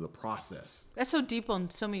to go through the process. That's so deep on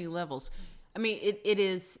so many levels. It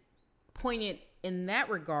is poignant in that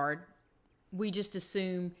regard. We just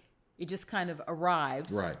assume it just kind of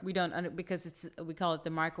arrives. Right. We don't, because we call it the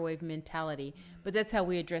microwave mentality, but that's how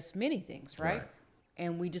we address many things, right?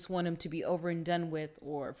 And we just want them to be over and done with,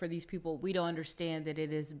 or for these people, we don't understand that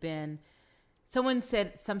it has been, someone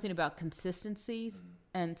said something about consistencies.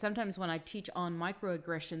 And sometimes when I teach on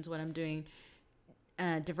microaggressions, when I'm doing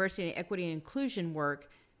diversity and equity and inclusion work,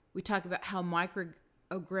 we talk about how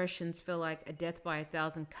microaggressions feel like a death by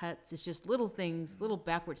 1,000 cuts. It's just little things, little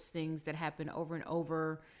backwards things that happen over and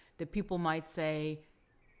over that people might say,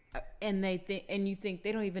 and you think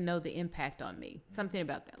they don't even know the impact on me. Something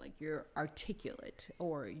about that, like you're articulate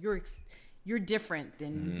or you're different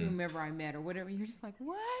than whomever I met or whatever. You're just like,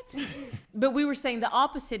 what? But we were saying the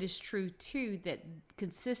opposite is true too, that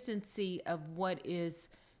consistency of what is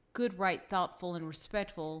good, right, thoughtful, and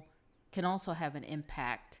respectful can also have an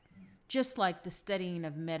impact. Just like the studying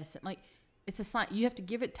of medicine. Like, it's a science. You have to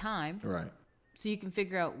give it time. Right. So you can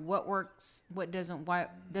figure out what works, what doesn't, why it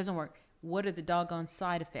doesn't work. What are the doggone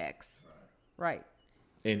side effects? Right.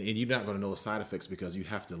 And you're not going to know the side effects because you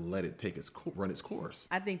have to let it run its course.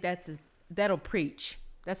 I think that'll preach.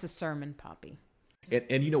 That's a sermon, Papy.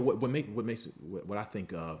 And you know what I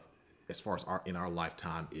think of as far as in our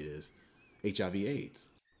lifetime is HIV/AIDS.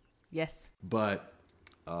 Yes. But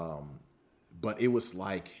it was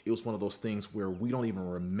one of those things where we don't even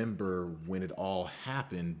remember when it all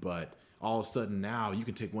happened, but all of a sudden now you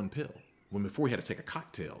can take one pill when before you had to take a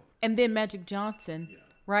cocktail. And then Magic Johnson,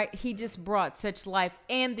 right? He just brought such life.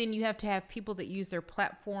 And then you have to have people that use their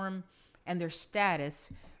platform and their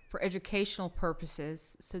status for educational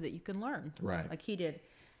purposes so that you can learn. Right. Like he did.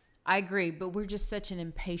 I agree, but we're just such an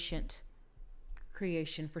impatient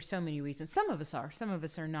creation for so many reasons. Some of us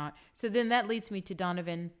are not. So then that leads me to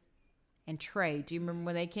Donovan and Trey. Do you remember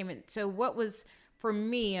when they came in? So what was for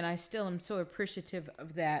me, and I still am so appreciative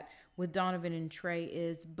of that with Donovan and Trey,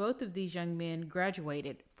 is both of these young men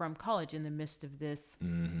graduated from college in the midst of this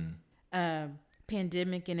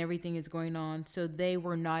pandemic and everything is going on. So they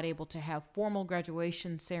were not able to have formal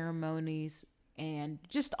graduation ceremonies and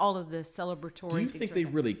just all of the celebratory. Do you think they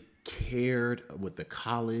really cared with the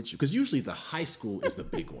college? Because usually the high school is the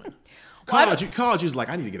big one. College is like,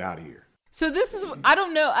 I need to get out of here. So this is, I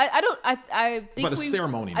don't know. I think but a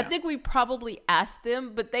ceremony now. I think we probably asked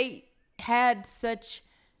them, but they had such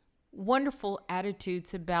wonderful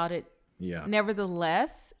attitudes about it. Yeah.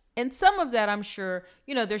 Nevertheless, and some of that, I'm sure,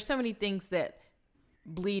 there's so many things that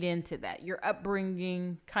bleed into that. Your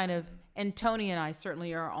upbringing kind of, and Tony and I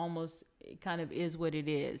certainly are almost, it kind of is what it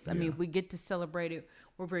is. I mean, if we get to celebrate it,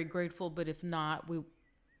 we're very grateful, but if not, we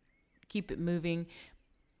keep it moving.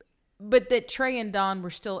 But that Trey and Don were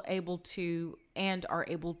still able to and are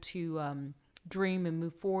able to dream and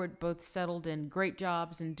move forward, both settled in great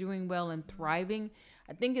jobs and doing well and thriving.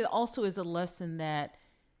 I think it also is a lesson that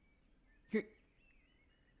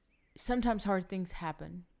sometimes hard things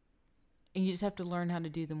happen and you just have to learn how to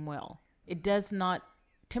do them well. It does not,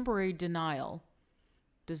 temporary denial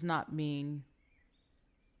does not mean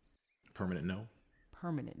permanent no.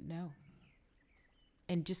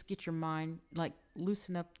 And just get your mind, like,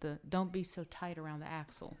 loosen up don't be so tight around the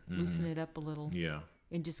axle. Loosen it up a little. Yeah.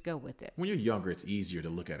 And just go with it. When you're younger, it's easier to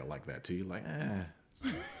look at it like that too. You're like,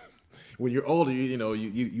 When you're older,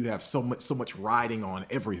 you have so much riding on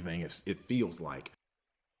everything. It feels like,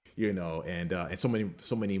 and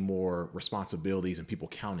so many more responsibilities and people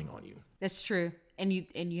counting on you. That's true. And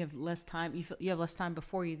you have less time. You have less time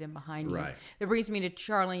before you than behind you. Right. That brings me to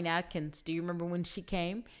Charlene Atkins. Do you remember when she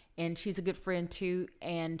came? And she's a good friend too.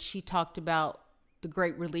 And she talked about the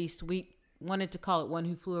great release. We wanted to call it One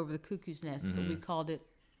Who Flew Over the Cuckoo's Nest, but we called it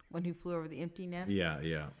One Who Flew Over the Empty Nest. Yeah,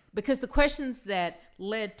 yeah. Because the questions that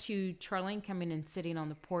led to Charlene coming and sitting on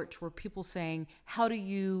the porch were people saying, how do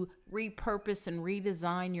you repurpose and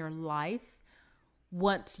redesign your life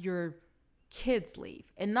once your kids leave?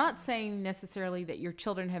 And not saying necessarily that your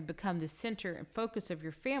children have become the center and focus of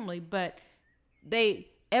your family, but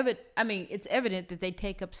it's evident that they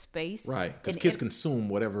take up space. Right, because kids consume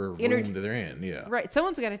whatever room that they're in. Yeah. Right.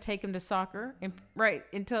 Someone's got to take them to soccer.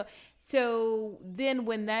 So then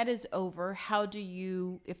when that is over, how do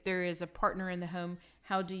you, if there is a partner in the home,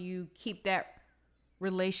 how do you keep that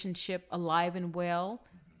relationship alive and well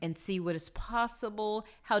and see what is possible?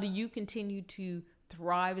 How do you continue to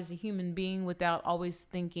thrive as a human being without always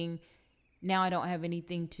thinking, now I don't have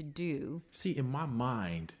anything to do? See, in my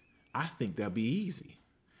mind, I think that'd be easy.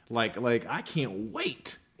 Like I can't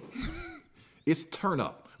wait. It's turn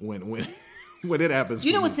up when it happens.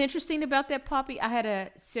 You know what's interesting about that, Papy? I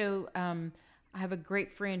have a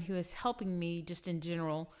great friend who is helping me just in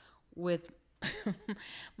general with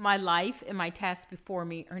my life and my tasks before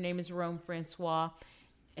me. Her name is Rome Francois.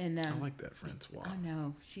 And I like that, Francois. I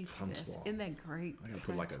know. She's Francois. Isn't that great? I gotta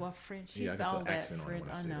put Francois French. She's I gotta all put that accent on it French.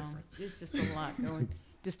 when I I say that, know. French. There's just a lot going.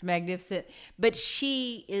 Just magnificent. But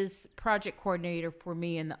she is project coordinator for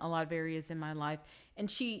me in a lot of areas in my life.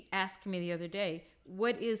 And she asked me the other day,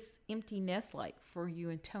 what is empty nest like for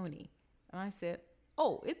you and Tony? And I said, I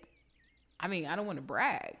don't want to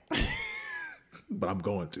brag. But I'm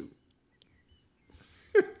going to.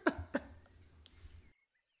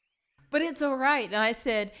 But it's all right. And I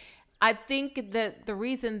said, I think that the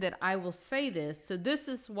reason that I will say this, so this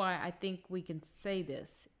is why I think we can say this.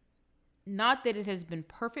 Not that it has been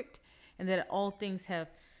perfect and that all things have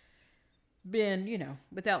been,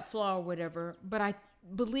 without flaw or whatever, but I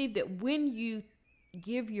believe that when you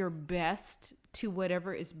give your best to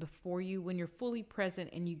whatever is before you, when you're fully present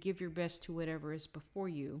and you give your best to whatever is before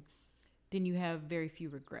you, then you have very few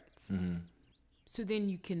regrets. Mm-hmm. So then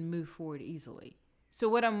you can move forward easily. So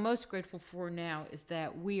what I'm most grateful for now is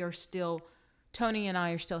that we are still, Tony and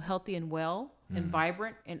I are still healthy and well and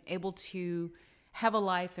vibrant and able to have a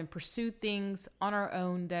life and pursue things on our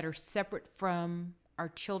own that are separate from our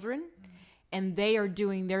children. And they are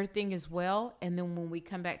doing their thing as well. And then when we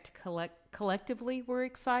come back to collectively, we're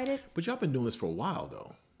excited. But y'all been doing this for a while,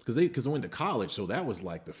 though. Because they went to college, so that was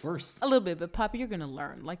like the first. A little bit, but Poppy, you're going to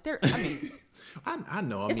learn. Like, I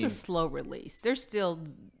know. It's a slow release. There's still,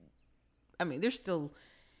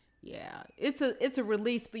 yeah, it's a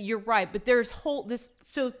release, but you're right. But there's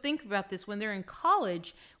so think about this. When they're in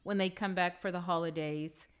college, when they come back for the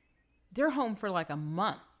holidays, they're home for like a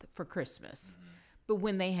month for Christmas. Mm-hmm. But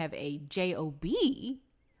when they have a job,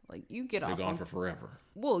 like you get off. They're gone for forever.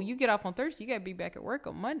 Well, you get off on Thursday. You got to be back at work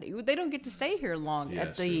on Monday. They don't get to stay here long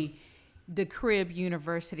at the crib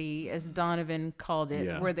university, as Donovan called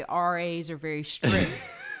it, where the RAs are very strict.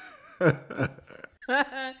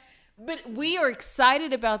 But we are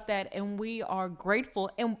excited about that, and we are grateful,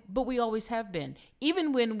 but we always have been.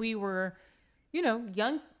 Even when we were,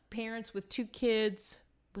 young parents with 2 kids,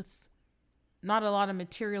 with not a lot of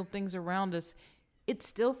material things around us, it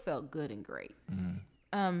still felt good and great.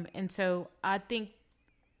 Mm-hmm. And so I think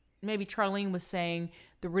maybe Charlene was saying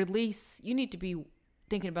the release, you need to be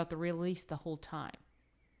thinking about the release the whole time.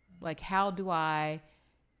 Like, how do I,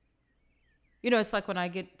 it's like when I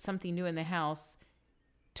get something new in the house,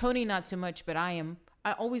 Tony, not so much, but I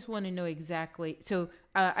always want to know exactly. So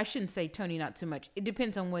I shouldn't say Tony, not so much. It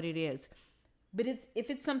depends on what it is. But if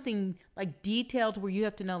it's something like detailed where you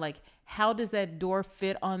have to know, like, how does that door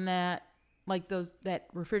fit on that, like that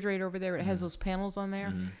refrigerator over there, it has those panels on there.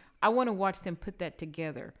 Mm-hmm. I want to watch them put that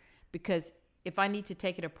together, because if I need to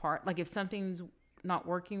take it apart, like if something's not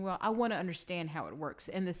working well, I want to understand how it works.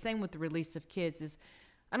 And the same with the release of kids is,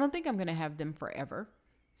 I don't think I'm going to have them forever.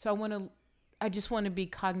 So I just want to be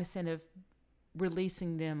cognizant of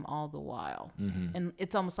releasing them all the while. Mm-hmm. And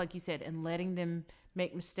it's almost like you said, and letting them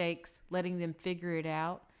make mistakes, letting them figure it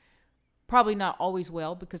out. Probably not always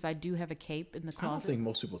well, because I do have a cape in the closet. I don't think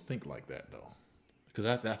most people think like that, though. Because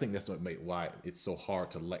I think that's why it's so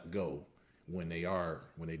hard to let go when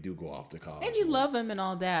they do go off to college. And you love them and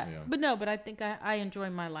all that. Yeah. But I think I enjoy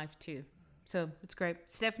my life too. So it's great.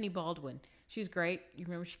 Stephanie Baldwin, she's great. You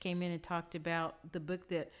remember she came in and talked about the book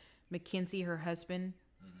that Mackenzie, her husband,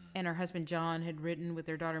 and her husband John had written with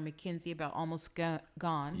their daughter Mackenzie about Almost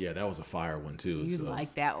Gone. Yeah, that was a fire one too. You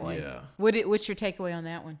like that one? Yeah. What's your takeaway on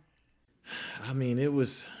that one? I mean, it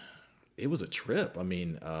was a trip. I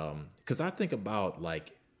mean, because I think about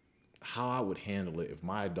like how I would handle it if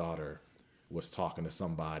my daughter was talking to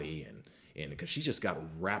somebody and because she just got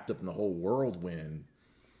wrapped up in the whole whirlwind.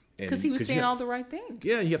 Because he was saying all the right things.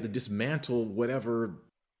 Yeah, you have to dismantle whatever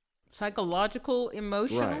psychological,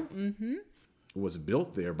 emotional, right. Was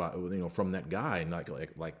built there by from that guy, and like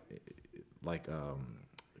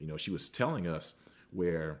she was telling us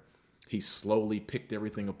where he slowly picked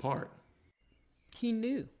everything apart. He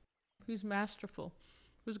knew. He was masterful.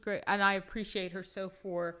 It was great. And I appreciate her so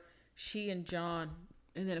for she and John,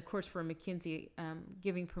 and then of course for Mackenzie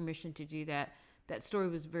giving permission to do that. That story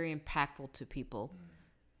was very impactful to people.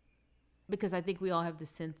 Because I think we all have the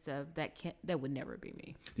sense of that would never be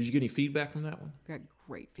me. Did you get any feedback from that one? Got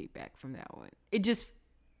great feedback from that one.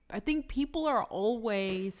 I think people are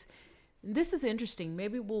always, this is interesting.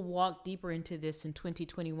 Maybe we'll walk deeper into this in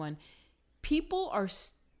 2021. People are,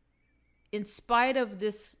 in spite of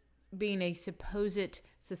this being a supposed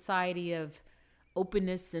society of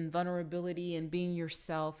openness and vulnerability and being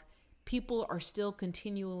yourself, people are still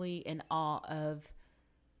continually in awe of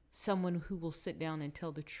someone who will sit down and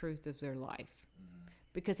tell the truth of their life. Mm-hmm.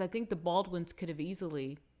 Because I think the Baldwins could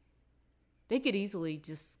easily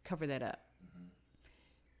just cover that up. Mm-hmm.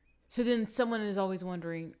 So then someone is always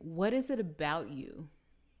wondering, what is it about you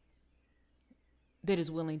that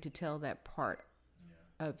is willing to tell that part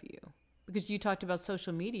of you? Because you talked about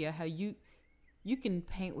social media, how you can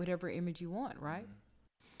paint whatever image you want, right?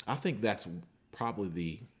 I think that's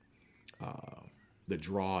probably the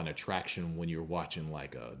draw and attraction when you're watching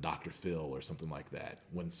like a Dr. Phil or something like that.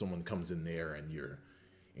 When someone comes in there and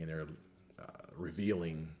they're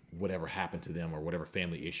revealing whatever happened to them or whatever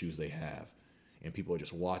family issues they have, and people are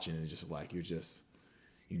just watching and just like, you're just,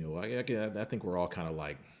 I think we're all kind of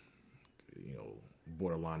like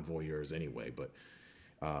borderline voyeurs anyway.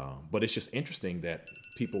 But it's just interesting that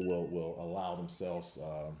people will allow themselves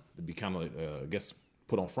to be kind of, I guess,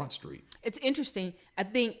 put on Front Street. It's interesting. I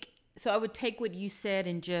think, so I would take what you said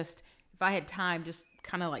and just, if I had time, just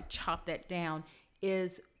kind of like chop that down,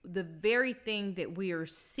 is the very thing that we are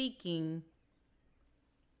seeking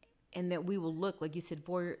and that we will look, like you said,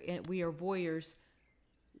 we are voyeurs.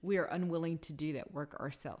 We are unwilling to do that work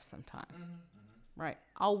ourselves sometimes. Right.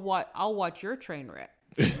 I'll watch your train wreck.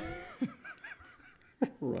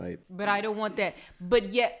 Right. But I don't want that. But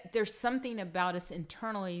yet there's something about us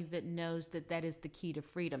internally that knows that is the key to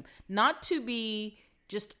freedom. Not to be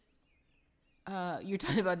just, you're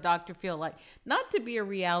talking about Dr. Phil, like not to be a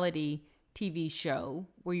reality TV show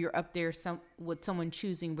where you're up there with someone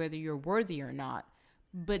choosing whether you're worthy or not,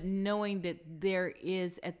 but knowing that there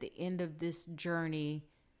is at the end of this journey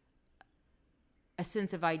a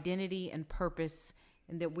sense of identity and purpose,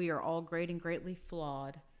 and that we are all great and greatly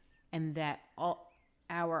flawed, and that all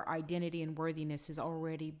our identity and worthiness has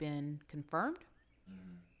already been confirmed.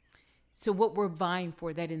 So what we're vying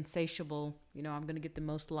for, that insatiable, I'm going to get the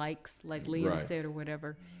most likes, like Liam said, or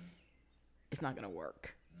whatever, it's not going to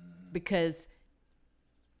work, because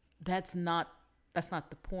that's not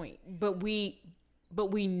the point. But we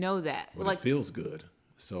know that. Well, like, it feels good.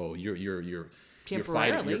 So you're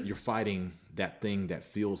fighting that thing that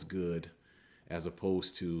feels good, as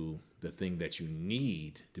opposed to the thing that you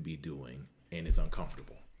need to be doing, and it's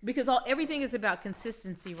uncomfortable. Because everything is about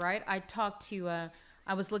consistency, right? I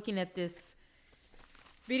was looking at this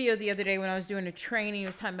video the other day when I was doing a training. It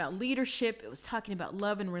was talking about leadership. It was talking about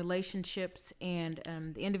love and relationships. And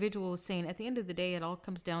the individual was saying, at the end of the day, it all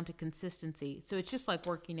comes down to consistency. So it's just like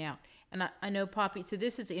working out. And I know Papy, so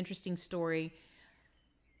this is an interesting story.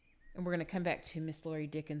 And we're going to come back to Miss Lori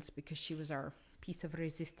Dickens, because she was our piece of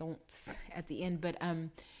resistance at the end. But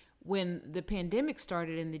when the pandemic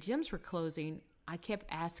started and the gyms were closing, I kept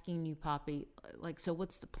asking you, Papy, like, so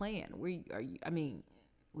what's the plan? You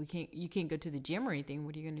can't go to the gym or anything.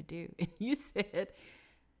 What are you going to do? And you said,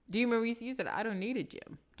 do you remember you said, I don't need a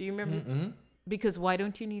gym. Do you remember? Mm-hmm. Because why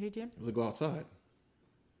don't you need a gym? To go outside.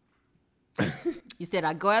 You said,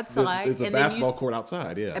 I go outside. There's a basketball court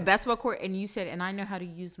outside, yeah. A basketball court, and you said, and I know how to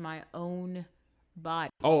use my own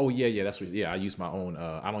body. Oh, yeah, that's what, I use my own,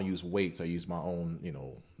 I don't use weights. I use my own,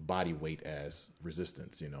 body weight as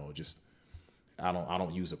resistance, just, I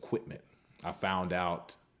don't use equipment. I found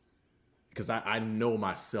out, because I know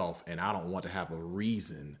myself, and I don't want to have a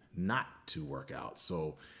reason not to work out.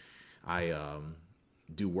 So I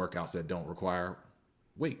do workouts that don't require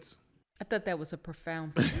weights. I thought that was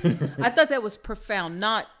profound. I thought that was profound,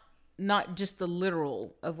 not just the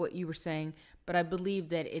literal of what you were saying, but I believe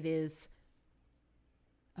that it is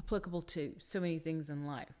applicable to so many things in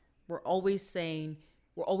life. We're always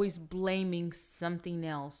blaming something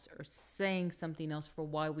else or saying something else for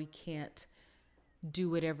why we can't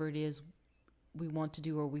do whatever it is we want to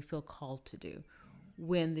do or we feel called to do.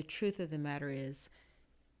 When the truth of the matter is,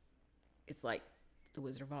 it's like the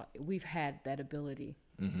Wizard of Oz. We've had that ability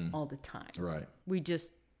all the time. Right. We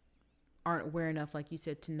just aren't aware enough, like you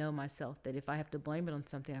said, to know myself that if I have to blame it on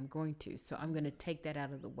something, I'm going to. So I'm going to take that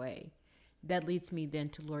out of the way. That leads me then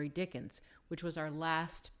to Lori Dickens, which was our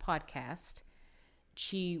last podcast.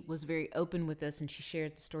 She was very open with us, and she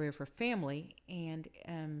shared the story of her family, and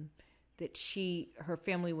that her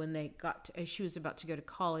family, when she was about to go to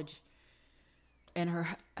college, and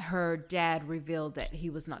her dad revealed that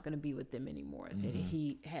he was not going to be with them anymore. That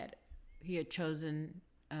he had chosen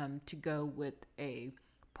to go with a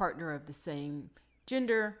partner of the same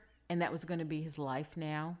gender, and that was going to be his life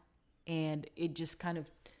now. And it just kind of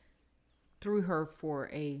threw her for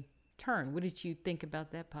a turn. What did you think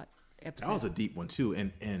about that episode? That was a deep one too.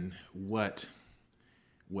 And what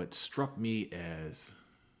struck me as,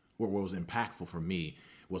 what was impactful for me,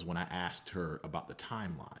 was when I asked her about the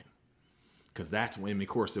timeline. Because that's when, of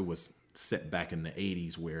course, it was set back in the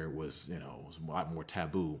 80s where it was, it was a lot more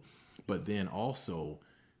taboo. But then also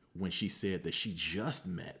when she said that she just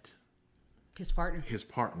met his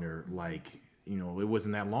partner, like, it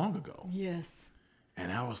wasn't that long ago. Yes.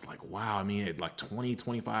 And I was like, wow, I mean, like 20,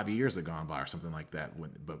 25 years had gone by or something like that.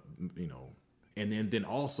 And then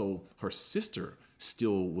also her sister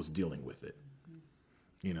still was dealing with it,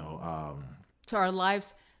 So our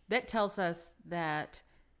lives, that tells us that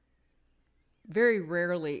very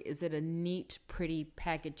rarely is it a neat, pretty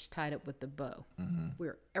package tied up with a bow. Mm-hmm.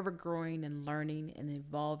 We're ever growing and learning and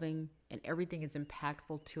evolving, and everything is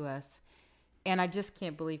impactful to us. And I just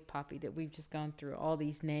can't believe, Papy, that we've just gone through all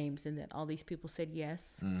these names and that all these people said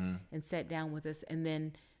yes and sat down with us. And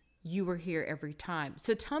then you were here every time.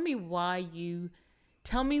 So tell me why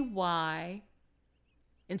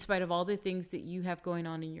in spite of all the things that you have going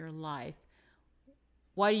on in your life,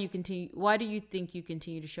 why do you think you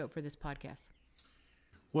continue to show up for this podcast?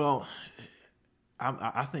 Well,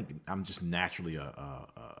 I think I'm just naturally a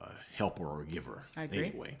helper or a giver. I agree.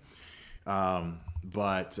 Anyway. And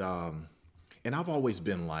I've always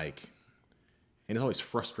been like, and it always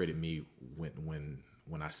frustrated me when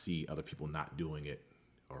I see other people not doing it,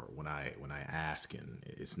 or when I ask and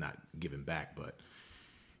it's not given back, but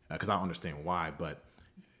because I don't understand why, but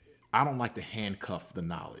I don't like to handcuff the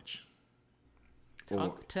knowledge.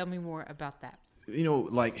 Tell me more about that.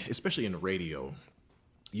 Like, especially in the radio,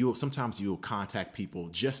 sometimes you'll contact people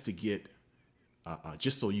just to get,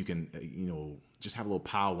 just so you can, just have a little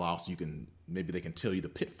powwow so maybe they can tell you the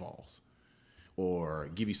pitfalls or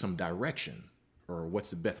give you some direction or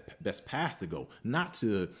what's the best path to go, not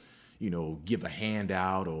to, give a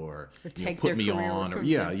handout or put me on or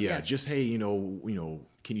yes. Just, hey,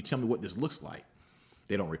 can you tell me what this looks like?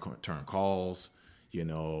 They don't return calls. They're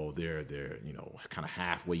kind of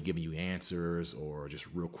halfway giving you answers or just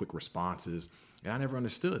real quick responses. And I never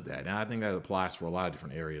understood that. And I think that applies for a lot of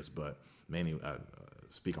different areas, but mainly I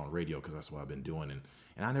speak on radio because that's what I've been doing. And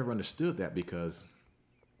I never understood that because,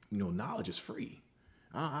 knowledge is free.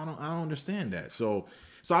 I don't understand that. So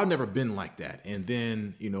I've never been like that. And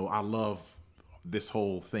then, I love this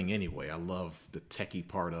whole thing anyway. I love the techie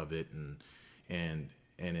part of it. And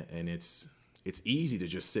it's easy to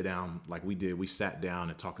just sit down like we did. We sat down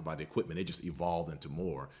and talked about the equipment. It just evolved into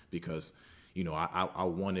more because, I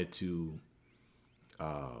wanted to,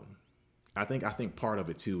 I think part of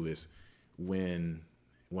it too is when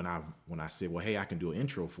I said, well, hey, I can do an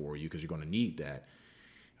intro for you because you're going to need that.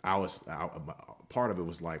 Part of it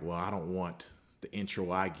was like, well, I don't want the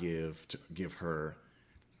intro I give her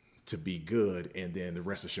to be good, and then the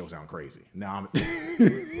rest of the show sound crazy. Now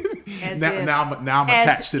I'm now I'm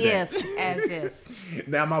attached to that. As if.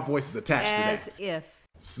 Now my voice is attached to that. As if.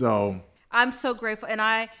 So I'm so grateful, and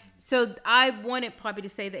I wanted Papy to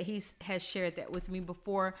say that he has shared that with me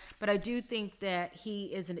before, but I do think that he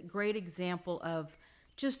is a great example of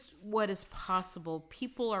just what is possible.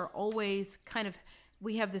 People are always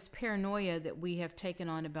we have this paranoia that we have taken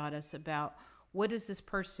on about us, about what does this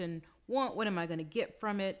person want? What am I going to get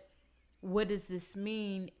from it? What does this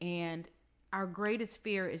mean? And our greatest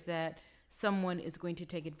fear is that someone is going to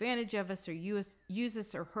take advantage of us or use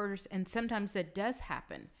us or hurt us. And sometimes that does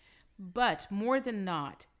happen. But more than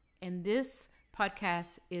not, and this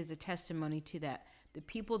podcast is a testimony to that, the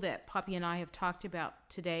people that Papy and I have talked about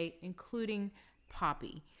today, including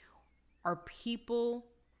Papy, are people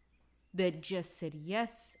that just said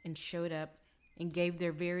yes and showed up and gave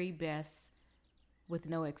their very best with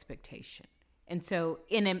no expectation. And so,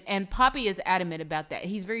 and Papy is adamant about that.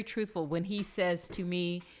 He's very truthful when he says to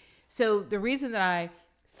me, so the reason that I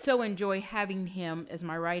so enjoy having him as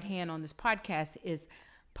my right hand on this podcast is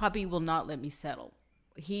Papy will not let me settle.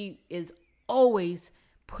 He is always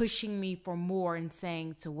pushing me for more and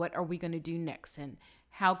saying, so what are we going to do next? And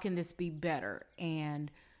how can this be better?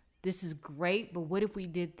 And this is great, but what if we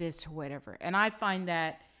did this or whatever? And I find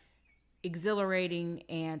that exhilarating,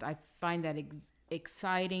 and I find that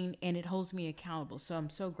exciting, and it holds me accountable. So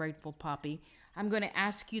I'm so grateful, Papy. I'm going to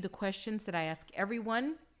ask you the questions that I ask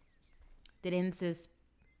everyone that ends this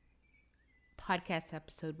podcast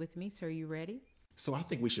episode with me. So are you ready? So I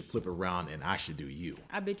think we should flip it around and I should do you.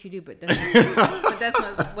 I bet you do, but that's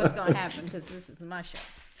not what's going to happen because this is my show.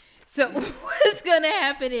 So what's going to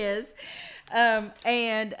happen is, Papy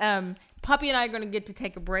and I are going to get to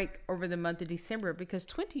take a break over the month of December because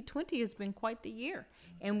 2020 has been quite the year.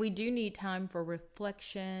 And we do need time for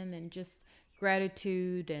reflection and just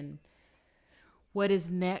gratitude and what is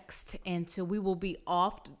next. And so we will be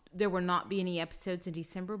off. There will not be any episodes in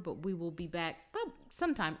December, but we will be back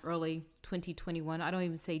sometime early 2021. I don't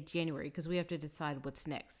even say January because we have to decide what's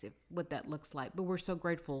next, what that looks like. But we're so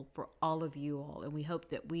grateful for all of you all. And we hope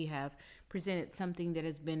that we have presented something that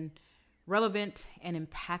has been relevant and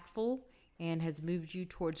impactful and has moved you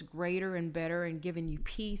towards greater and better and given you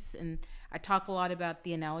peace. And I talk a lot about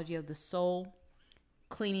the analogy of the soul,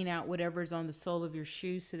 cleaning out whatever's on the sole of your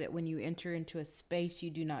shoe so that when you enter into a space, you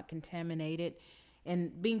do not contaminate it.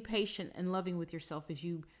 And being patient and loving with yourself as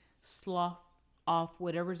you slough off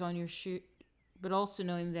whatever's on your shoe, but also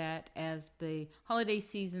knowing that as the holiday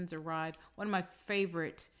seasons arrive, one of my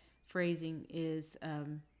favorite phrasing is,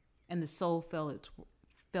 and the soul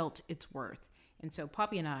felt its worth. And so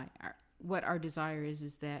Papy and I, what our desire is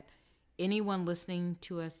that anyone listening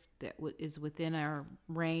to us that is within our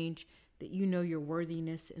range, that you know your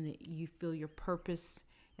worthiness and that you feel your purpose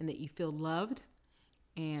and that you feel loved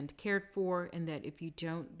and cared for, and that if you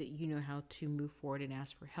don't, that you know how to move forward and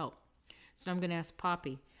ask for help. So I'm going to ask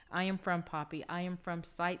Papy. I am from Papy. I am from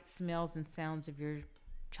sights, smells, and sounds of your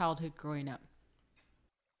childhood growing up.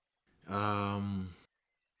 I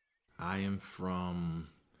am from,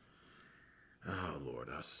 oh Lord,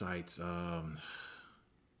 sights. I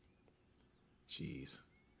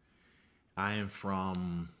am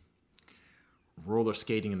from roller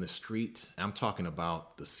skating in the street. I'm talking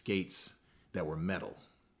about the skates that were metal,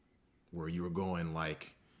 where you were going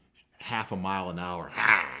like half a mile an hour,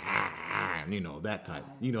 you know, that type.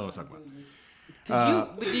 You know what I'm talking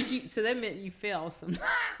about. So that meant you fell sometimes.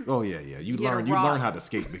 Oh yeah. You learn how to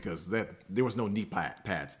skate because there was no knee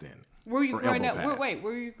pads then. Where were you growing up? Pads. Where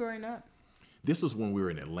were you growing up? This was when we were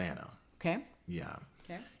in Atlanta. Okay. Yeah.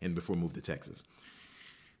 Okay. And before we moved to Texas.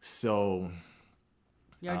 So.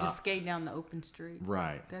 Y'all just skating down the open street.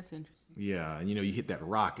 Right. That's interesting. Yeah, and you hit that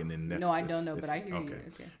rock, and then that's. No, I don't know, but I hear you.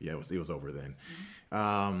 Okay. Yeah, it was over then.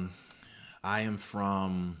 Mm-hmm. I am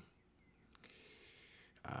from.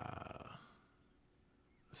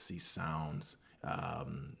 Sounds.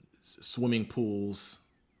 Swimming pools,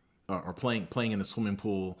 or playing in the swimming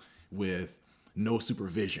pool with no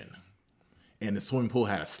supervision, and the swimming pool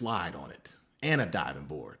had a slide on it and a diving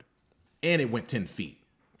board, and it went 10 feet.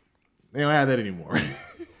 They don't have that anymore.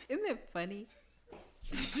 Isn't that funny?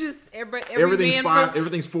 Just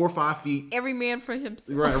everything's 4 or 5 feet. Every man for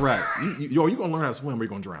himself. Right. You're gonna learn how to swim or you're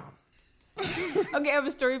gonna drown. Okay, I have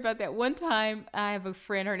a story about that. One time, I have a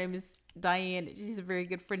friend. Her name is Diane. She's a very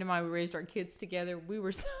good friend of mine. We raised our kids together. We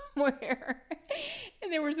were somewhere,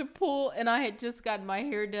 and there was a pool, and I had just gotten my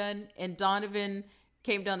hair done, and Donovan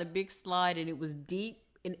came down a big slide, and it was deep,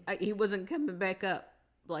 and he wasn't coming back up.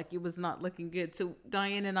 Like, it was not looking good. So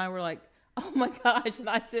Diane and I were like, oh my gosh. And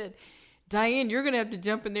I said, Diane, you're going to have to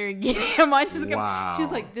jump in there and get him. Wow.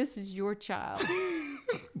 She's like, this is your child.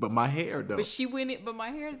 But my hair, though. But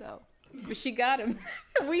my hair, though. But she got him.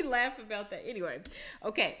 We laugh about that. Anyway.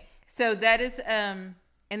 Okay. So that is, and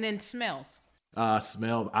then smells.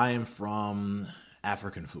 Smell. I am from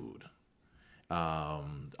African food.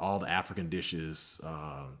 All the African dishes,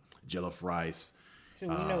 jollof rice. So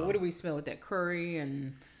we know, what do we smell with that curry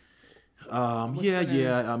and?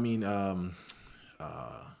 Yeah. I mean,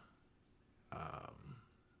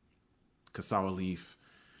 cassava leaf,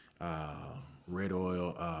 red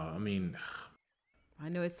oil. I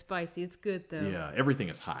know it's spicy. It's good though. Yeah, everything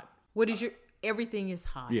is hot. Everything is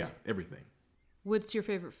hot? Yeah, everything. What's your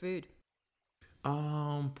favorite food?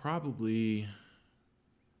 Probably.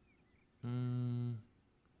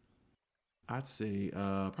 I'd say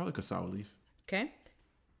probably cassava leaf. Okay.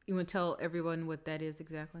 You want to tell everyone what that is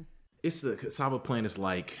exactly? It's the cassava plant is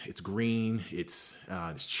like, it's green, it's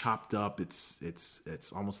chopped up,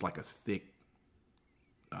 it's almost like a thick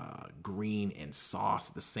green and sauce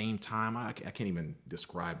at the same time. I can't even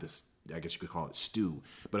describe this. I guess you could call it stew.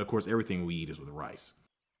 But of course, everything we eat is with rice.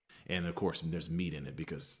 And of course, there's meat in it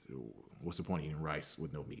because what's the point of eating rice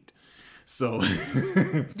with no meat? So,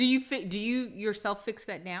 do you yourself fix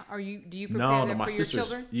that now? Do you prepare that for your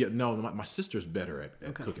children? Yeah, no, my sister's better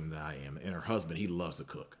at cooking than I am, and her husband, he loves to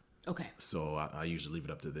cook. Okay. So I usually leave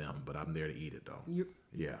it up to them, but I'm there to eat it though.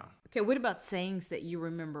 Yeah. Okay. What about sayings that you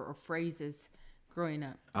remember or phrases growing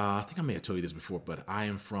up? I think I may have told you this before, but I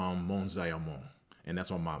am from Monzayamon, and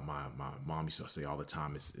that's what my mom used to say all the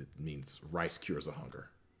time. It means rice cures the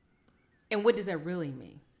hunger. And what does that really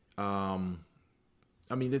mean?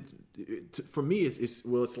 I mean, for me,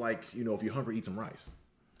 it's like, if you're hungry, eat some rice.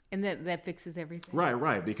 And that fixes everything.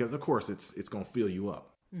 Right. Because of course it's going to fill you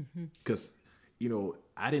up. Because,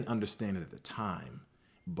 I didn't understand it at the time,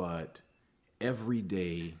 but every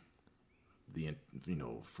day,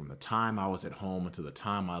 from the time I was at home until the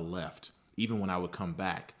time I left, even when I would come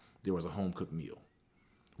back, there was a home cooked meal.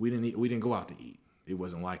 We didn't go out to eat. It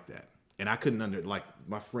wasn't like that. And I couldn't like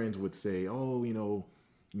my friends would say, oh, we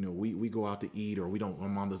go out to eat, or my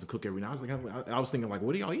mom doesn't cook every night. I was thinking like,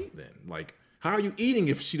 what do y'all eat then? Like, how are you eating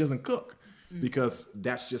if she doesn't cook? Because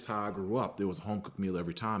that's just how I grew up. There was a home cooked meal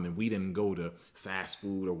every time, and we didn't go to fast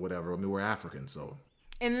food or whatever. I mean, we're African, so.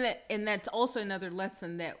 And that's also another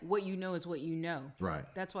lesson that what you know is what you know. Right.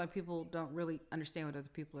 That's why people don't really understand what other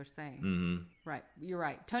people are saying. Mm-hmm. Right. You're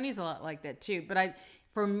right. Tony's a lot like that too. But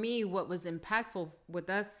for me, what was impactful with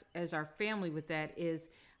us as our family with that is,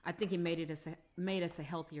 I think it made us a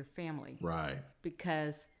healthier family. Right.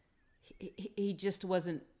 Because he just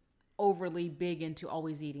wasn't overly big into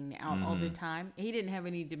always eating out all the time. He didn't have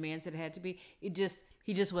any demands that it had to be. He just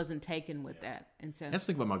wasn't taken with that. And so that's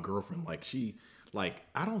the thing about my girlfriend.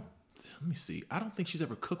 I don't think she's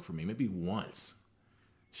ever cooked for me. Maybe once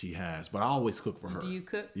she has, but I always cook for her. Do you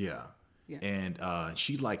cook? Yeah. And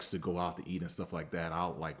she likes to go out to eat and stuff like that.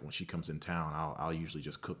 When she comes in town, I'll usually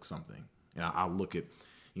just cook something. And I'll look at,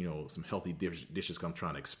 some healthy dishes 'cause I'm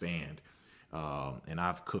trying to expand. And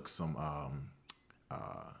I've cooked some,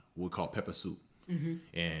 what we call pepper soup.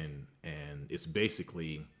 And it's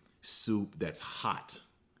basically soup that's hot.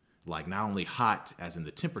 Like not only hot as in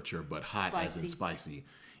the temperature, but hot as in spicy.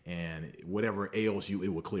 And whatever ails you, it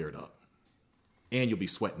will clear it up. And you'll be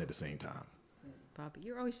sweating at the same time. Bobby,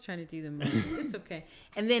 you're always trying to do the most. It's okay.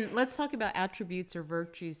 And then let's talk about attributes or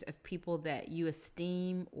virtues of people that you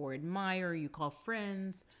esteem or admire, you call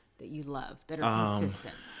friends, that you love, that are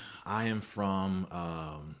consistent. I am from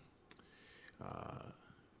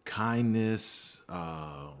kindness,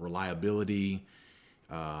 reliability,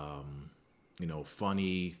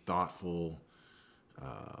 funny, thoughtful,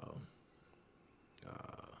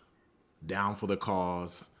 down for the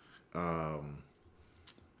cause,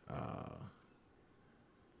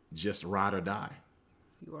 just ride or die.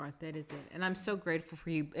 You are. That is it. And I'm so grateful for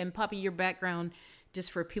you. And Papy, your background,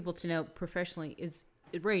 just for people to know professionally, is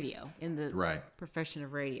radio, in the profession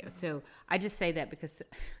of radio. So I just say that because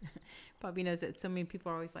Papy knows that so many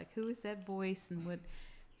people are always like, who is that voice and what?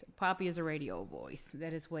 So Papy is a radio voice.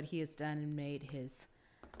 That is what he has done and made his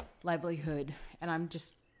livelihood. And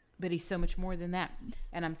but he's so much more than that.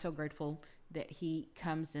 And I'm so grateful that he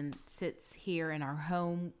comes and sits here in our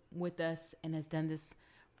home with us and has done this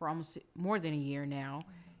for almost more than a year now.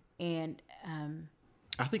 And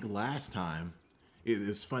I think last time,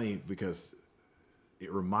 it's funny because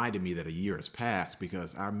it reminded me that a year has passed,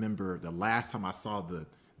 because I remember the last time I saw the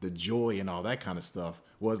joy and all that kind of stuff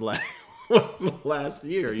was last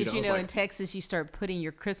year. Because in Texas, you start putting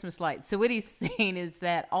your Christmas lights. So what he's saying is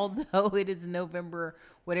that although it is November,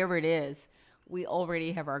 whatever it is, we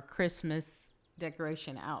already have our Christmas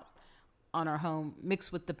decoration out on our home,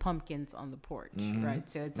 mixed with the pumpkins on the porch, right?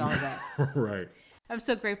 So it's all that. Right. I'm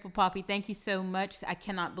so grateful, Papy. Thank you so much. I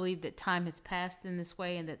cannot believe that time has passed in this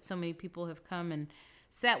way and that so many people have come and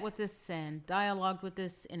sat with us and dialogued with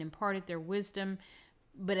us and imparted their wisdom.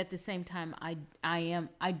 But at the same time, I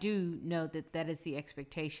do know that is the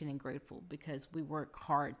expectation, and grateful because we work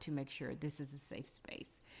hard to make sure this is a safe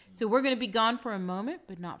space. So we're going to be gone for a moment,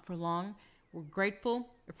 but not for long. We're grateful,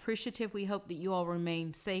 appreciative. We hope that you all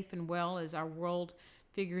remain safe and well as our world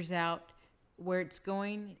figures out where it's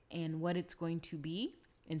going and what it's going to be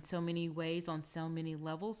in so many ways, on so many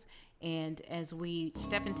levels. And as we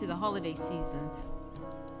step into the holiday season,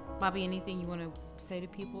 Bobby, anything you want to say to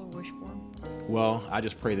people or wish for them? Well, I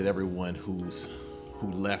just pray that everyone who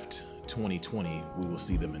left 2020, we will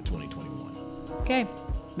see them in 2021. Okay.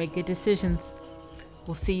 Make good decisions.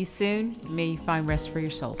 We'll see you soon. May you find rest for your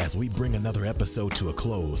souls. As we bring another episode to a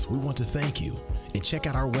close, we want to thank you and check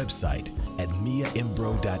out our website at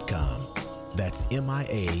miambroh.com. That's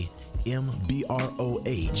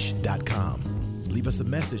MIAMBROH.com. Leave us a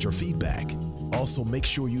message or feedback. Also, make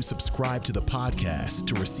sure you subscribe to the podcast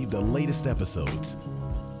to receive the latest episodes.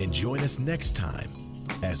 And join us next time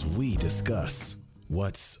as we discuss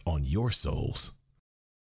what's on your souls.